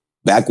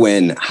 Back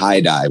when High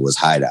Dive was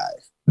High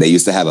Dive, they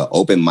used to have an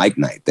open mic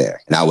night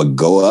there. And I would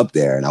go up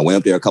there, and I went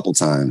up there a couple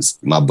times.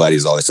 My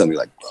buddies always tell me,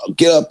 like, bro,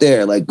 get up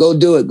there. Like, go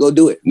do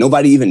it.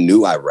 Nobody even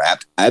knew I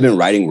rapped. I've been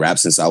writing rap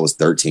since I was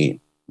 13.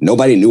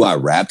 Nobody knew I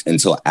rapped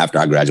until after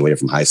I graduated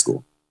from high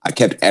school. I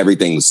kept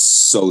everything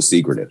so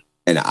secretive.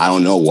 And I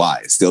don't know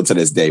why, still to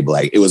this day, but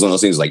like, it was one of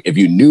those things, like, if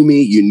you knew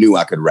me, you knew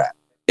I could rap.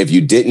 If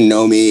you didn't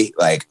know me,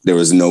 like, there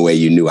was no way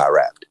you knew I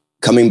rapped.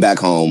 Coming back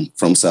home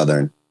from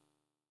Southern,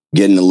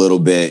 getting a little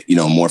bit,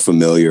 more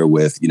familiar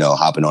with,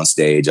 hopping on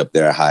stage up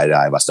there at High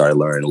Dive, I started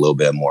learning a little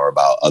bit more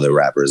about other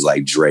rappers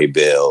like Dre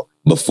Bill.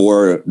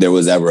 Before there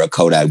was ever a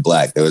Kodak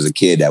Black, there was a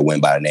kid that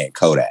went by the name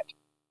Kodak.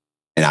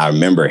 And I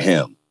remember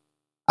him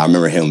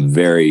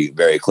very,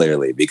 very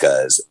clearly,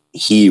 because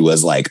he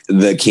was like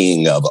the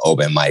king of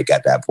open mic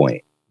at that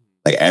point.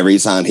 Like, every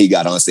time he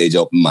got on stage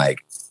open mic,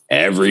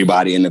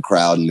 everybody in the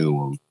crowd knew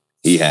him.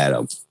 He had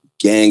a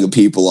gang of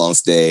people on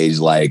stage.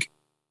 Like,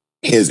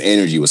 his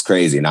energy was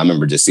crazy. And I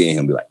remember just seeing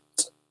him be like,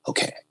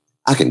 okay,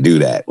 I can do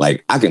that.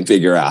 Like, I can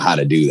figure out how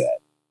to do that.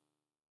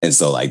 And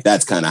so, like,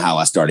 that's kind of how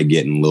I started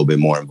getting a little bit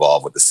more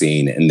involved with the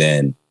scene. And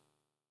then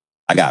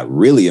I got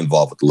really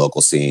involved with the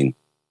local scene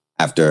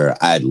after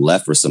I had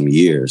left for some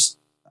years.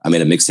 I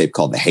made a mixtape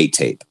called The Hate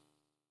Tape.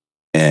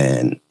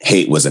 And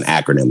hate was an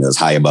acronym. It was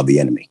High Above the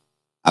Enemy.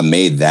 I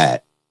made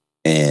that,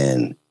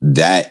 and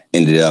that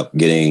ended up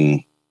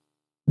getting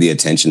the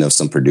attention of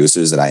some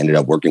producers that I ended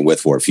up working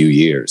with for a few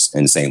years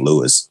in St.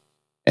 Louis.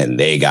 And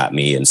they got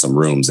me in some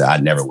rooms that I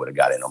never would have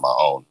got in on my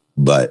own.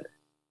 But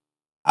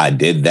I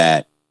did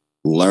that,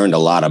 learned a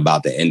lot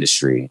about the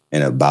industry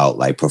and about,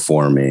 like,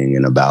 performing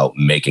and about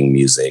making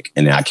music.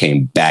 And then I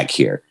came back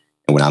here.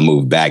 And when I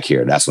moved back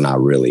here, that's when I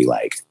really,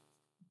 like,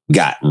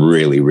 got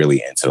really,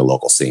 really into the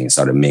local scene,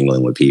 started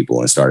mingling with people,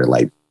 and started,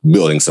 like,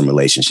 building some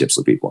relationships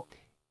with people.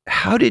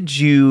 How did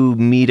you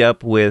meet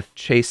up with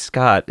Chase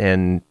Scott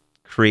and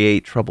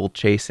create Trouble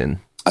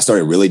Chasin'? I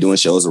started really doing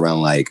shows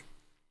around like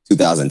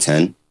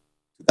 2010,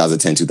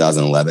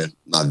 2011.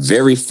 My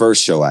very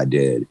first show I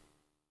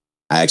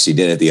actually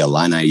did at the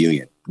Illini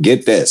Union.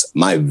 Get this,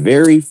 my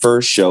very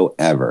first show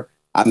ever,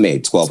 I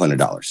made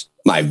 $1,200.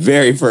 My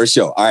very first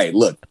show. All right,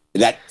 look,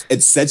 that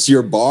it sets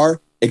your bar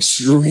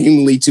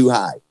extremely too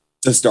high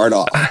to start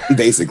off,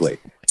 basically.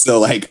 So,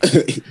 like,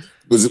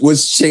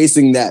 was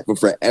chasing that for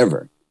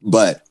forever.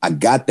 But I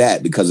got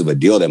that because of a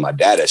deal that my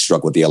dad had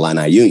struck with the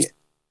Illini Union.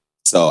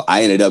 So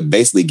I ended up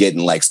basically getting,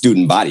 like,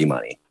 student body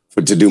money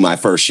to do my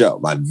first show,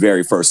 my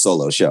very first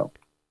solo show.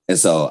 And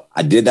so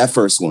I did that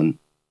first one.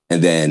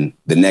 And then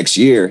the next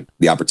year,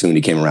 the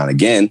opportunity came around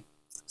again,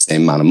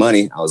 same amount of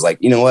money. I was like,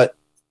 you know what?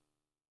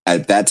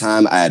 At that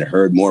time, I had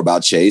heard more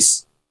about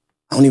Chase.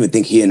 I don't even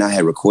think he and I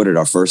had recorded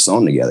our first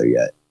song together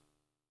yet.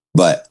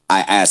 But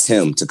I asked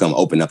him to come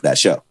open up that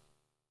show.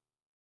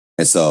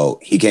 And so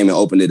he came and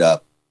opened it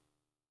up.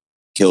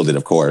 Killed it,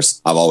 of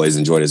course. I've always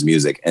enjoyed his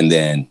music. And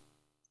then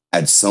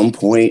at some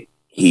point,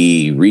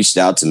 he reached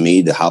out to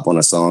me to hop on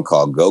a song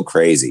called Go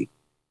Crazy.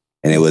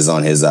 And it was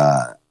on his,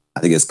 I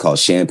think it's called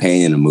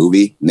Champagne in a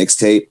Movie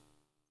mixtape.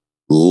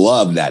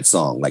 love that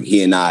song. Like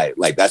he and I,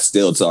 like that's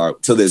still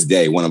to this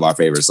day, one of our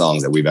favorite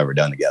songs that we've ever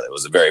done together. It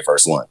was the very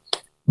first one.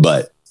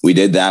 But we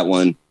did that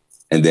one.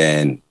 And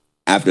then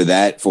after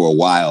that, for a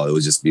while, it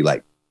would just be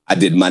like, I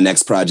did my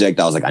next project.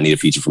 I was like, I need a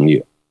feature from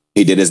you.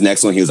 He did his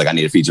next one. He was like, I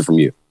need a feature from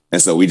you.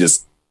 And so we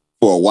just,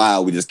 for a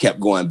while, we just kept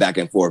going back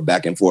and forth,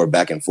 back and forth,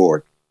 back and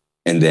forth.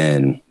 And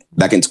then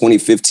back in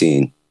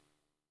 2015,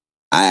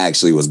 I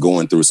actually was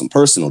going through some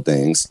personal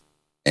things,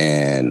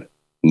 and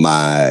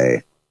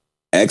my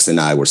ex and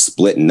I were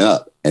splitting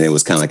up, and it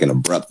was kind of like an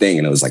abrupt thing.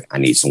 And it was like, I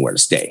need somewhere to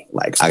stay.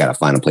 Like, I got to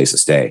find a place to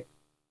stay,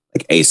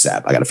 like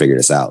ASAP. I got to figure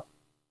this out.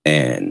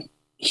 And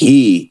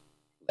he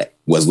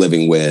was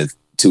living with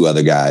two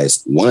other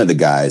guys. One of the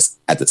guys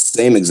at the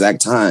same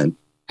exact time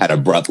had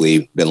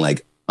abruptly been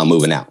like, I'm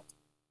moving out.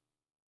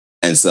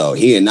 And so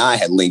he and I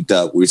had linked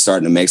up. We were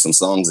starting to make some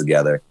songs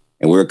together,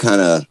 and we were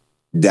kind of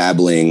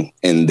dabbling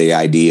in the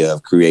idea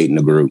of creating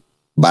a group.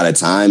 By the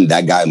time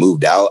that guy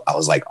moved out, I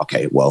was like,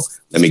 okay, well,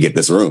 let me get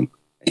this room.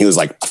 And he was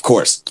like, of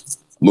course.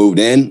 Moved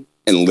in,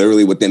 and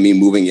literally within me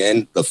moving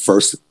in, the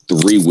first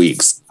 3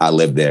 weeks I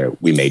lived there,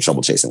 we made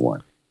Trouble Chasing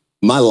 1.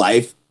 My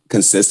life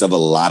consists of a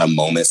lot of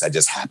moments that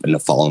just happened to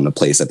fall into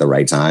place at the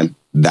right time.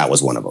 That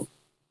was one of them.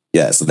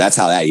 Yeah, so that's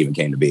how that even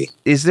came to be.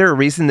 Is there a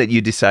reason that you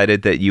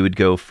decided that you would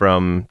go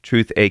from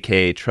Truth,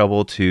 aka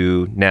Trouble,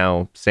 to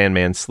now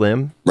Sandman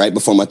Slim? Right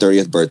before my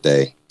 30th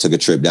birthday, took a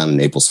trip down to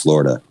Naples,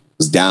 Florida.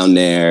 Was down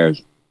there.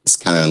 It's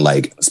kind of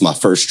like, it's my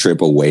first trip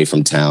away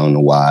from town in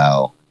a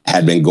while.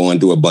 Had been going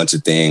through a bunch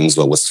of things,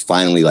 but was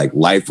finally like,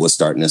 life was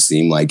starting to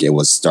seem like it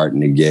was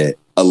starting to get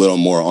a little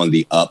more on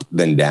the up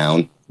than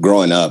down.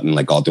 Growing up and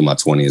like all through my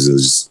 20s, it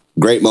was just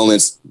great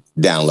moments,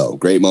 down low,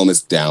 great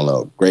moments, down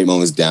low, great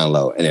moments, down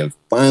low. And it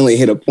finally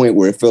hit a point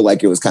where it felt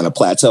like it was kind of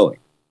plateauing.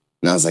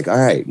 And I was like, all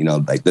right,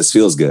 like this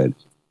feels good.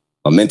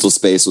 My mental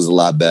space was a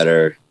lot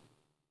better.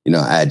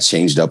 I had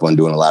changed up on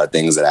doing a lot of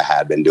things that I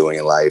had been doing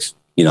in life.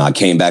 I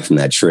came back from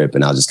that trip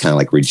and I was just kind of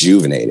like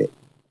rejuvenated.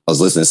 I was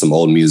listening to some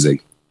old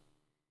music.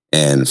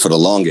 And for the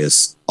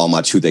longest, all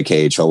my Truth,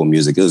 aka Trouble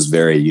music, it was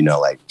very,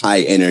 like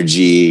high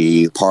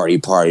energy,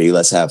 party,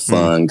 let's have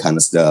fun kind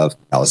of stuff.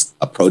 I was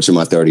approaching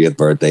my 30th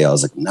birthday. I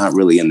was like, not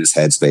really in this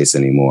headspace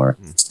anymore.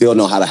 Still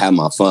know how to have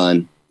my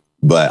fun,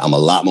 but I'm a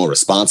lot more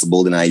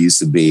responsible than I used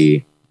to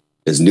be.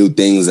 There's new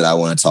things that I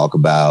want to talk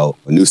about,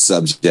 new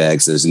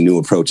subjects. There's new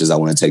approaches I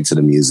want to take to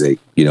the music.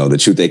 The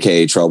Truth,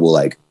 aka Trouble,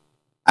 like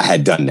I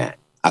had done that.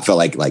 I felt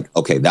like,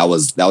 okay, that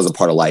was a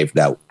part of life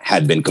that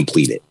had been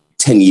completed.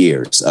 10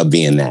 years of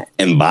being that,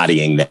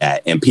 embodying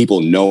that, and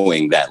people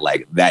knowing that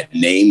like that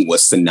name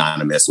was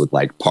synonymous with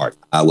like part.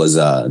 I was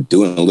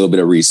doing a little bit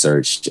of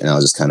research, and I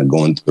was just kind of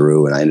going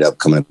through, and I ended up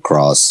coming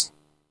across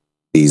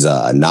these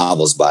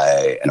novels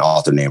by an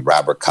author named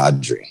Robert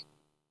Kadri,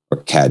 or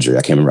Kadri.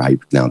 I can't remember how you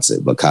pronounce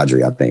it, but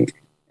Kadri, I think.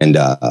 And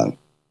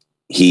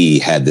he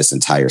had this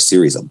entire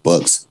series of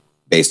books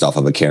based off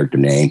of a character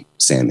named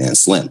Sandman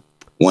Slim,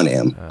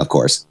 1M, of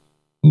course.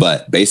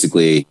 But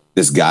basically,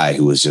 this guy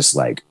who was just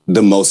like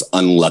the most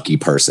unlucky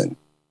person,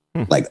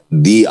 like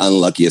the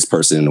unluckiest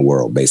person in the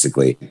world,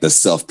 basically the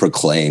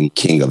self-proclaimed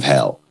king of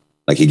hell.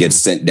 Like he gets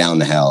sent down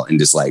to hell and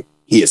just like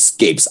he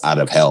escapes out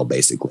of hell,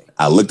 basically.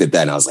 I looked at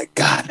that and I was like,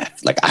 God,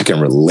 like I can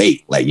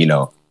relate. Like,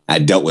 I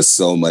dealt with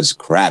so much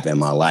crap in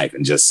my life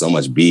and just so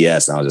much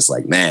BS. And I was just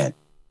like, man,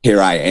 here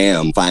I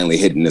am finally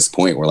hitting this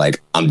point where like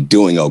I'm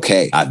doing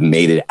okay. I've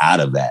made it out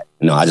of that.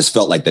 I just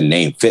felt like the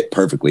name fit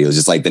perfectly. It was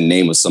just like the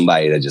name of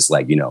somebody that just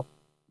like,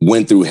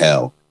 went through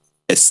hell,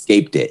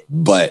 escaped it,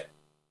 but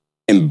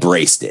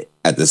embraced it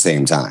at the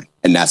same time.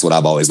 And that's what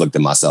I've always looked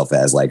at myself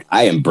as. Like,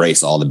 I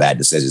embrace all the bad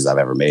decisions I've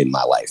ever made in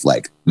my life.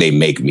 Like, they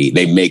make me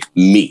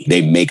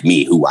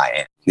who I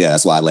am. Yeah,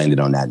 that's why I landed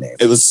on that name.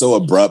 It was so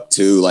abrupt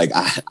too. Like,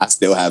 I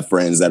still have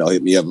friends that'll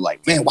hit me up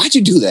like, man, why'd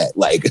you do that?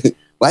 Like,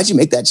 why'd you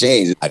make that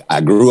change?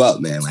 I grew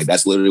up, man. Like,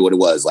 that's literally what it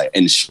was. Like,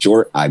 in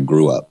short, I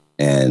grew up.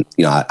 And,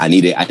 I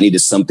needed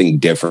something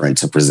different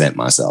to present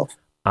myself.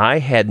 I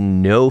had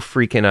no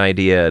freaking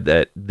idea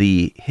that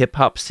the hip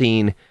hop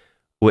scene,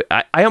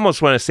 I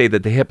almost want to say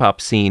that the hip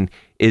hop scene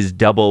is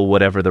double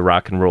whatever the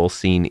rock and roll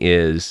scene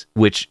is,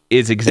 which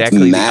is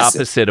exactly the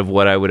opposite of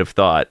what I would have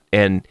thought.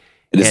 And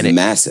it is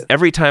massive.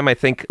 Every time I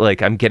think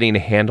like I'm getting a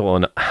handle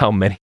on how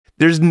many,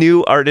 there's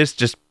new artists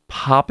just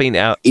popping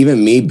out.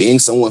 Even me being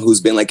someone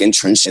who's been like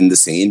entrenched in the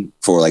scene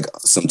for like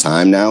some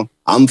time now,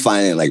 I'm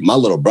finding like my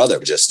little brother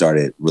just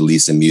started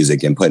releasing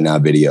music and putting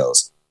out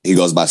videos. He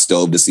goes by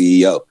Stove the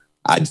CEO.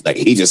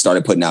 He just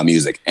started putting out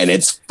music and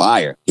it's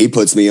fire. He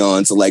puts me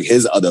on to like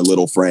his other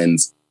little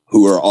friends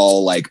who are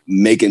all like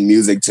making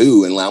music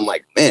too. And I'm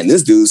like, man,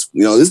 this dude's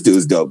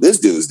dope. This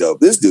dude's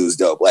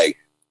dope. Like,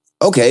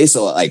 okay.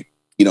 So like,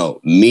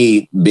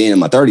 me being in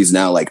my 30s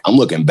now, like I'm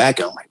looking back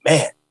and I'm like,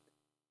 man,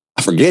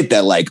 I forget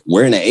that like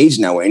we're in an age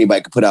now where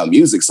anybody can put out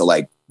music. So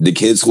like the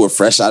kids who are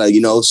fresh out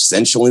of,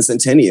 Central and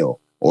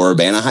Centennial or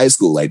Urbana High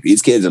School, like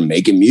these kids are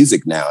making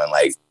music now and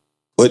like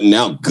putting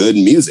out good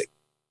music.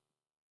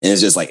 And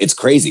it's just like, it's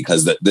crazy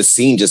because the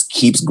scene just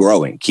keeps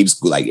growing,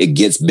 it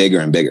gets bigger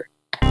and bigger.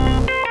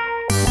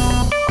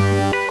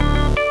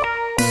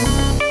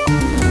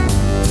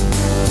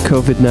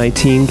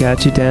 COVID-19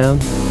 got you down?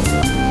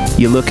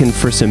 You looking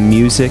for some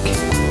music?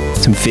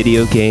 Some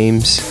video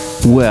games?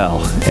 Well,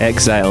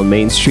 Exile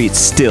Main Street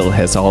still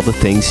has all the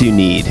things you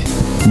need.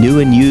 New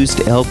and used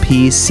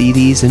LPs,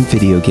 CDs, and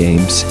video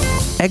games.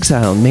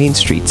 Exile Main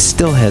Street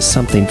still has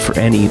something for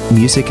any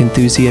music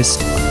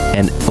enthusiast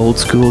and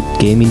old-school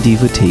gaming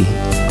devotee.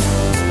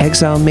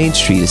 Exile Main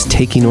Street is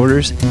taking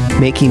orders,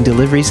 making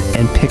deliveries,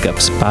 and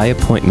pickups by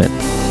appointment.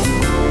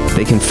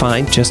 They can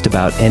find just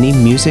about any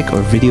music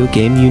or video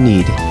game you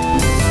need.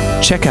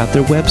 Check out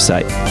their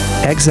website,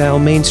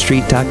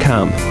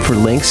 exilemainstreet.com, for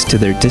links to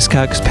their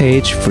Discogs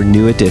page for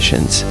new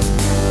additions.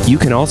 You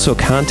can also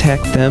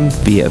contact them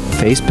via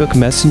Facebook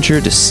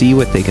Messenger to see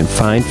what they can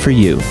find for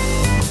you.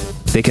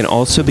 They can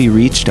also be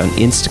reached on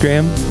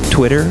Instagram,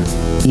 Twitter,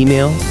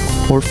 email,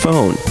 or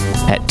phone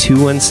at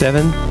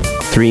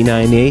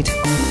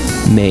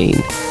 217-398-MAIN.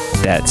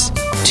 That's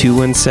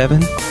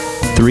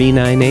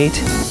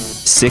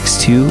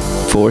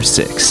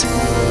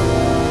 217-398-6246.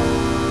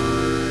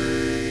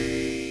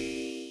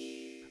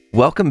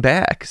 Welcome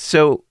back.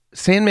 So,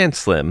 Sandman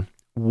Slim,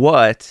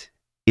 what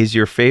is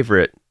your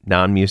favorite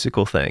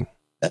non-musical thing?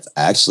 That's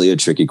actually a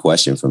tricky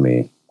question for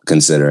me,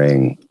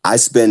 considering I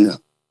spend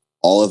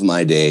all of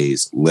my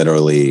days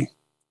literally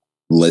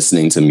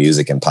listening to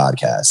music and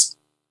podcasts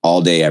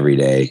all day, every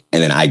day.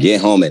 And then I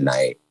get home at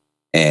night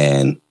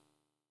and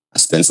I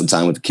spend some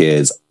time with the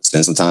kids,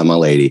 spend some time with my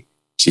lady.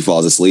 She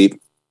falls asleep.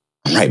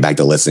 I'm right back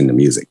to listening to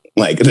music.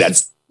 Like,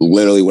 that's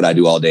literally what I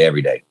do all day,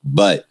 every day.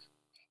 But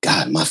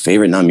God, my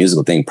favorite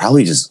non-musical thing,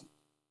 probably just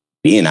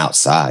being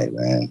outside,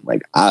 man.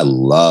 Like, I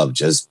love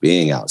just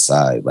being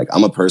outside. Like,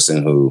 I'm a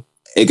person who,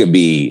 it could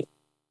be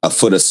a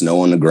foot of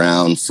snow on the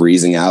ground,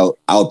 freezing out.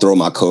 I'll throw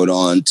my coat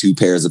on, 2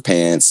 pairs of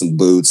pants, some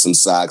boots, some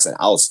socks, and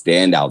I'll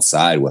stand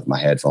outside with my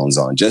headphones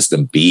on just to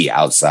be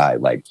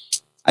outside. Like,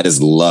 I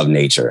just love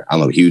nature.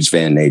 I'm a huge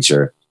fan of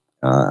nature.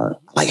 I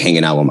like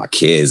hanging out with my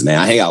kids, man.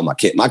 I hang out with my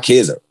kids. My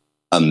kids are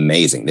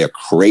amazing. They're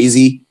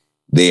crazy.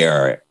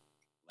 They're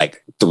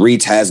like 3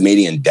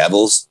 Tasmanian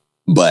devils,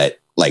 but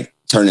like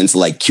turn into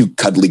like cute,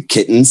 cuddly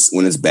kittens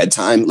when it's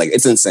bedtime. Like,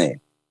 it's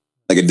insane.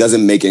 Like, it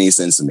doesn't make any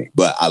sense to me,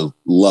 but I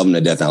love them to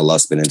death and I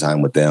love spending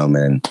time with them.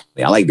 And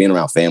I like being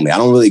around family. I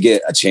don't really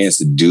get a chance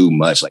to do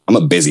much. Like, I'm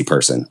a busy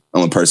person.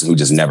 I'm a person who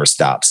just never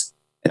stops.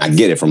 And I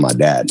get it from my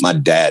dad. My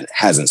dad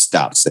hasn't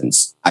stopped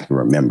since I can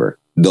remember.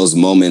 Those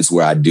moments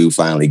where I do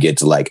finally get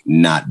to like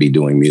not be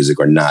doing music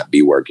or not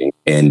be working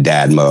in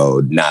dad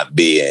mode, not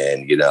be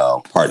in,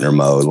 partner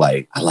mode.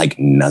 Like, I like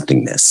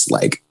nothingness.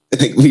 Like,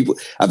 I feel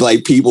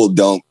like people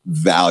don't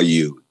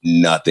value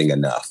nothing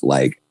enough.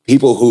 Like,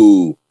 people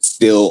who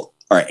still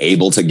are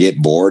able to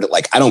get bored.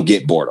 Like, I don't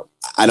get boredom.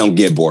 I don't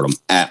get boredom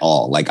at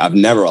all. Like, I've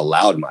never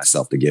allowed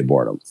myself to get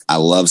boredom. I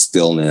love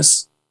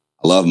stillness.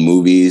 I love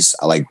movies.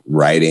 I like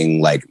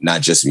writing, like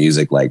not just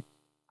music. Like,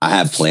 I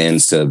have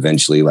plans to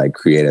eventually like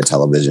create a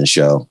television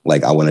show.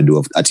 Like, I want to do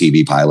a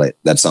TV pilot.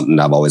 That's something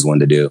I've always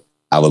wanted to do.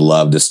 I would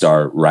love to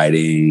start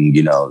writing,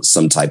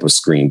 some type of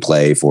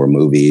screenplay for a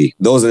movie.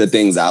 Those are the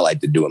things I like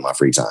to do in my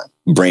free time.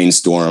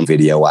 Brainstorm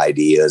video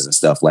ideas and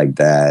stuff like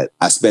that.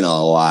 I spend a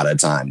lot of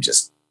time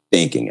just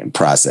thinking and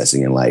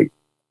processing, and like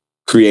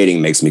creating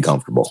makes me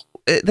comfortable.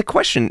 The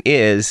question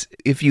is,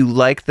 if you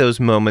like those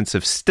moments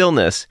of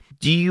stillness,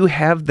 do you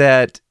have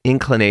that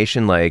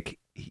inclination, like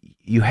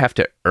you have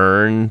to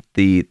earn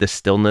the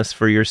stillness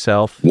for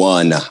yourself?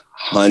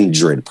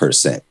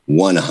 100%.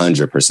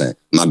 100%.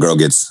 My girl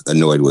gets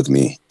annoyed with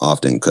me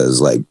often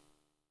because like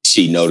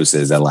she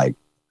notices that like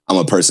I'm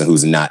a person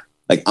who's not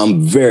like,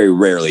 I'm very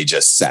rarely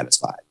just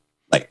satisfied.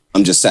 Like,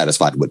 I'm just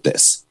satisfied with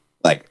this.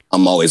 Like,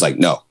 I'm always like,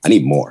 no, I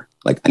need more.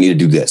 Like, I need to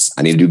do this.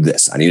 I need to do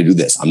this. I need to do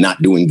this. I'm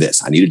not doing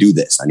this. I need to do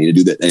this. I need to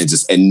do this. And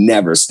it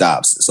never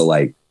stops. So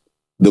like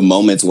the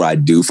moments where I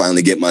do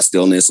finally get my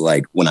stillness,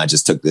 like when I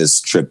just took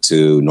this trip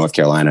to North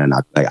Carolina and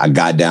I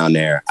got down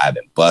there, I've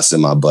been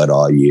busting my butt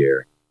all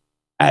year.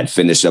 I had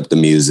finished up the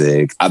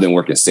music. I've been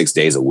working 6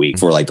 days a week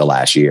for like the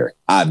last year.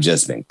 I've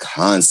just been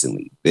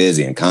constantly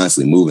busy and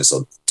constantly moving.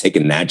 So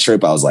taking that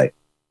trip, I was like,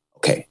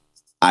 okay,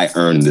 I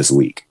earned this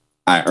week.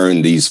 I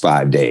earned these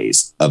 5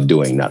 days of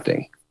doing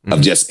nothing,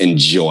 of just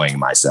enjoying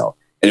myself.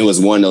 And it was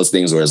one of those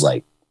things where it's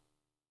like,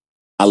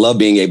 I love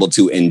being able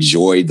to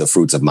enjoy the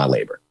fruits of my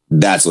labor.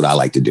 That's what I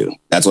like to do.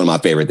 That's one of my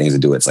favorite things to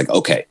do. It's like,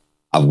 okay,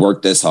 I've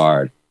worked this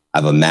hard.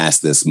 I've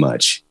amassed this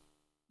much.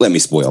 Let me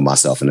spoil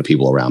myself and the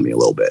people around me a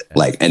little bit.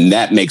 Like, and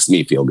that makes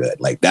me feel good.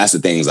 Like, that's the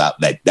things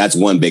that's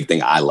one big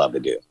thing I love to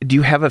do. Do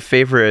you have a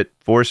favorite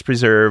forest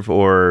preserve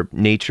or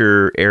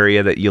nature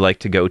area that you like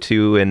to go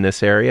to in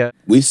this area?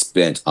 We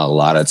spent a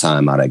lot of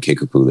time out at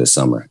Kickapoo this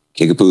summer.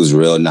 Kickapoo is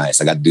real nice.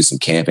 I got to do some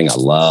camping. I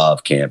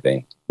love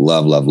camping.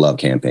 Love, love, love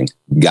camping.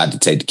 Got to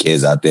take the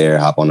kids out there,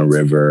 hop on the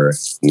river,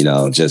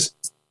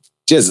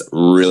 just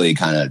really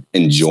kind of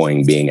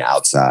enjoying being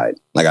outside.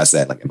 Like I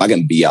said, like if I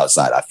can be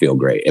outside, I feel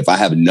great. If I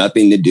have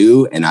nothing to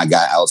do and I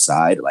got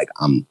outside, like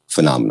I'm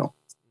phenomenal.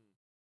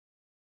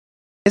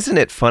 Isn't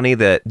it funny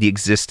that the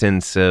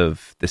existence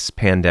of this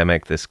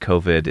pandemic, this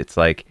COVID, it's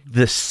like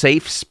the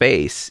safe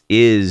space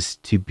is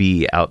to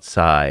be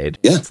outside.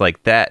 Yeah. It's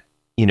like that,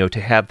 to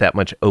have that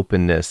much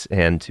openness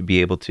and to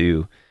be able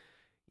to,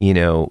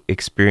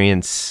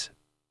 experience,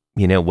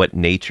 what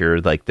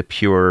nature, like the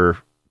pure,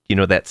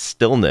 that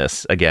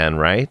stillness again,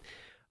 right?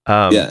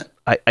 Yeah.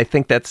 I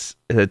think that's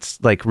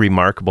like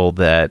remarkable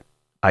that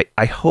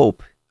I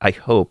hope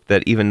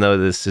that even though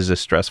this is a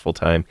stressful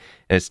time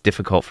and it's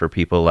difficult for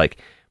people, like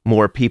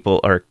more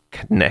people are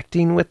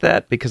connecting with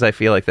that, because I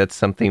feel like that's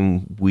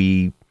something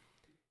we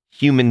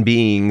human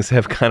beings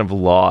have kind of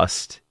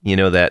lost,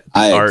 that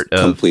I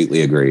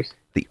completely agree.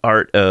 The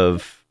art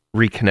of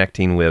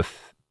reconnecting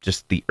with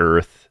just the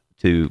earth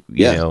to,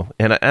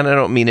 and I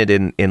don't mean it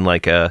in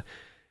like a,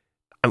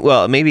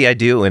 well, maybe I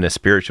do in a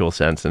spiritual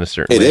sense in a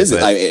certain way.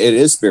 It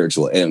is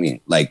spiritual. I mean,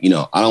 like,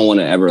 I don't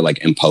want to ever like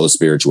impose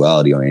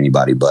spirituality on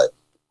anybody, but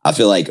I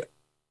feel like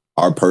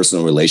our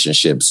personal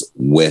relationships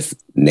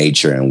with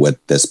nature and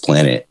with this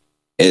planet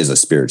is a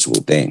spiritual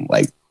thing.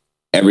 Like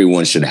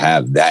everyone should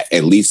have that,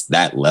 at least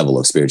that level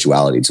of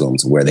spirituality to them,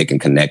 to where they can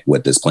connect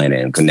with this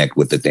planet and connect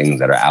with the things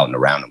that are out and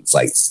around them. It's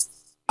like,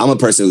 I'm a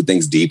person who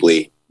thinks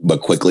deeply,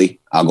 but quickly.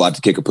 I'll go out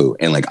to Kickapoo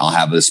and like, I'll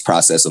have this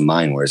process of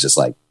mind where it's just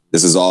like,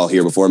 this is all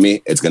here before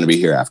me. It's going to be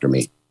here after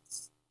me.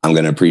 I'm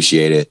going to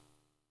appreciate it.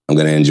 I'm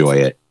going to enjoy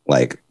it.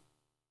 Like,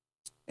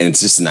 and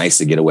it's just nice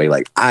to get away.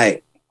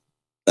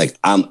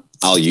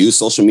 I'll use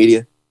social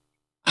media.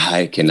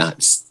 I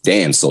cannot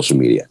stand social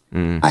media.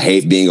 I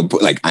hate being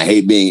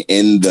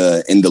in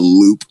the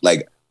loop.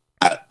 Like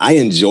I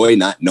enjoy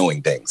not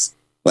knowing things.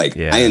 Like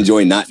I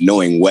enjoy not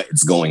knowing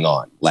what's going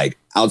on. Like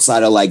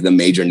outside of like the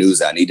major news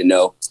that I need to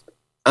know,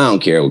 I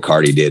don't care what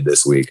Cardi did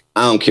this week.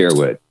 I don't care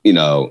what,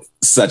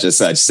 such and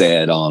such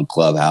said on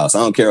Clubhouse. I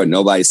don't care what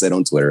nobody said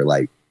on Twitter.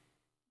 Like,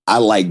 I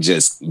like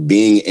just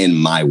being in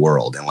my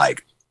world, and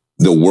like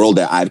the world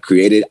that I've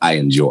created, I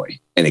enjoy,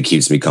 and it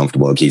keeps me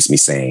comfortable. It keeps me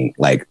sane.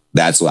 Like,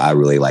 that's what I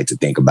really like to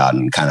think about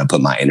and kind of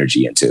put my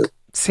energy into.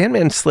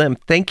 Sandman Slim,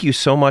 thank you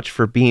so much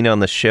for being on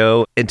the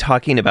show and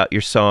talking about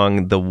your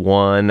song, The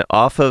One,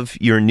 off of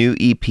your new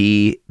EP,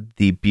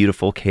 the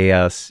Beautiful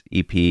Chaos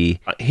EP.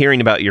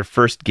 Hearing about your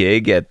first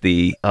gig at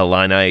the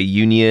Illini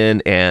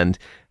Union and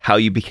how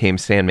you became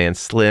Sandman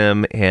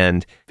Slim,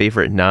 and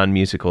favorite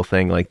non-musical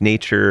thing like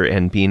nature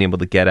and being able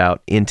to get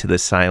out into the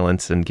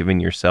silence and giving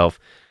yourself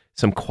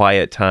some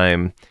quiet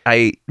time.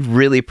 I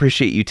really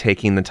appreciate you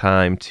taking the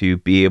time to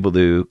be able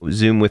to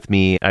Zoom with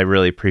me. I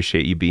really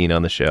appreciate you being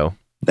on the show.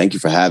 Thank you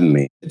for having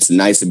me. It's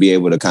nice to be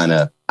able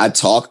to I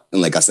talk,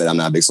 and like I said, I'm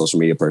not a big social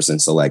media person.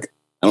 So like,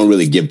 I don't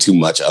really give too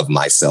much of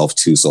myself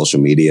to social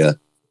media.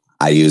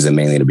 I use it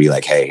mainly to be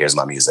like, hey, here's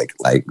my music.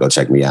 Like, go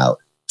check me out.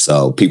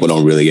 So people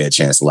don't really get a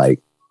chance to like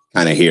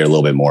kind of hear a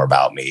little bit more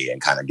about me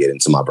and kind of get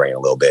into my brain a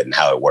little bit and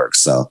how it works.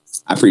 So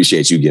I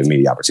appreciate you giving me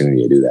the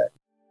opportunity to do that.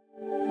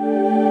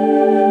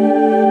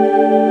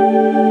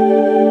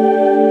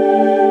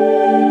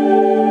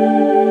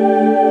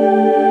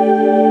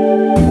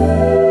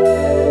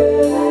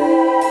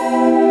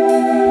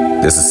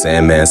 This is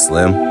Sandman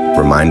Slim,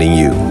 reminding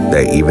you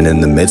that even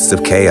in the midst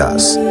of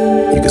chaos,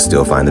 you can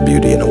still find the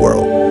beauty in the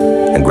world.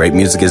 And great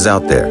music is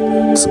out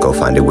there, so go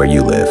find it where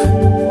you live.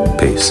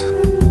 Peace.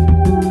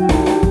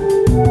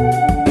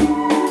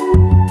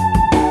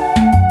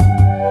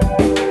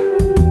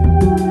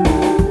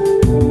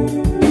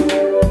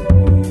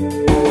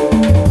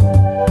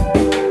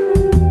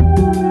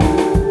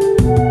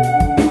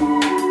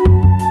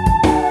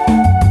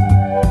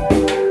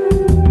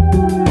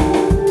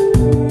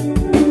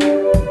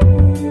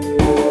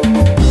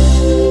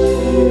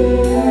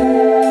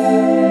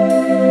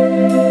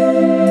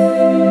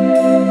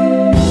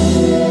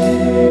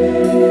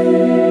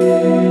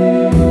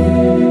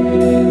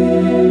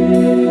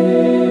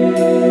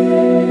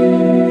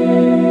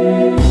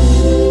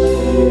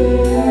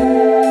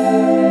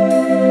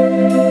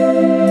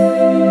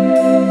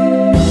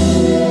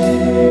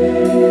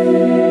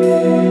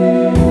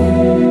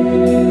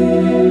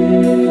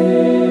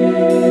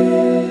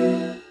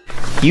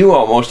 You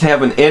almost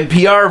have an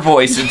NPR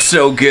voice. It's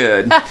so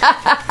good.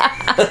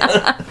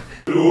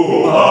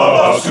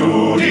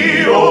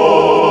 Studio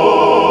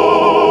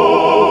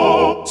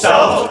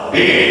South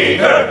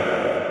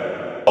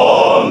Speaker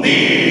on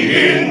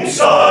the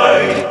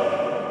inside.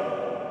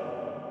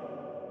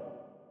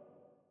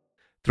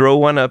 Throw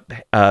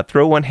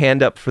one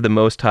hand up for the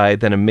Most High,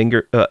 then a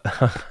minger.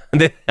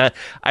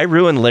 I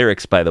ruin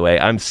lyrics, by the way.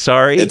 I'm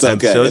sorry. It's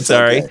okay. I'm so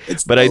sorry. Okay.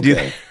 But okay.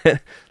 I do.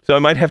 So I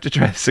might have to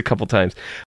try this a couple times.